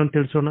ಧನ್ಯವಾದಗಳನ್ನು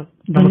ತಿಳಿಸೋಣ.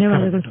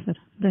 ಧನ್ಯವಾದಗಳು ಸರ್,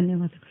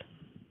 ಧನ್ಯವಾದಗಳು.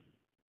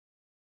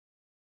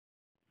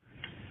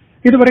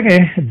 ಇದುವರೆಗೆ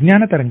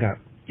ಜ್ಞಾನ ತರಂಗ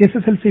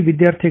SSLC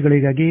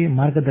ವಿದ್ಯಾರ್ಥಿಗಳಿಗಾಗಿ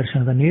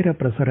ಮಾರ್ಗದರ್ಶನದ ನೇರ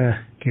ಪ್ರಸಾರ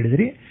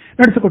ಕೇಳಿದಿರಿ.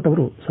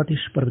 ನಡೆಸಿಕೊಟ್ಟವರು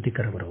ಸತೀಶ್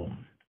ಪರ್ವತಿಕರ್ ಅವರು.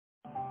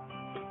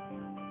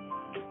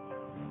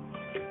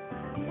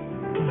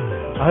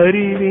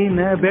 ಅರಿವಿನ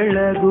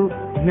ಬೆಳಗು,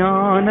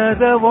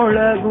 ಜ್ಞಾನದ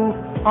ಒಳಗು,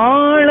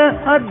 ಆಳ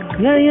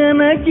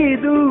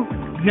ಅಧ್ಯಯನಕ್ಕಿದು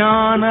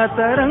ಜ್ಞಾನ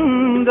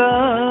ತರಂಗ.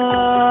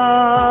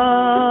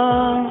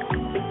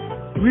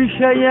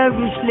 ವಿಷಯ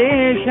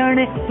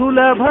ವಿಶ್ಲೇಷಣೆ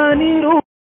ಸುಲಭ ನಿರು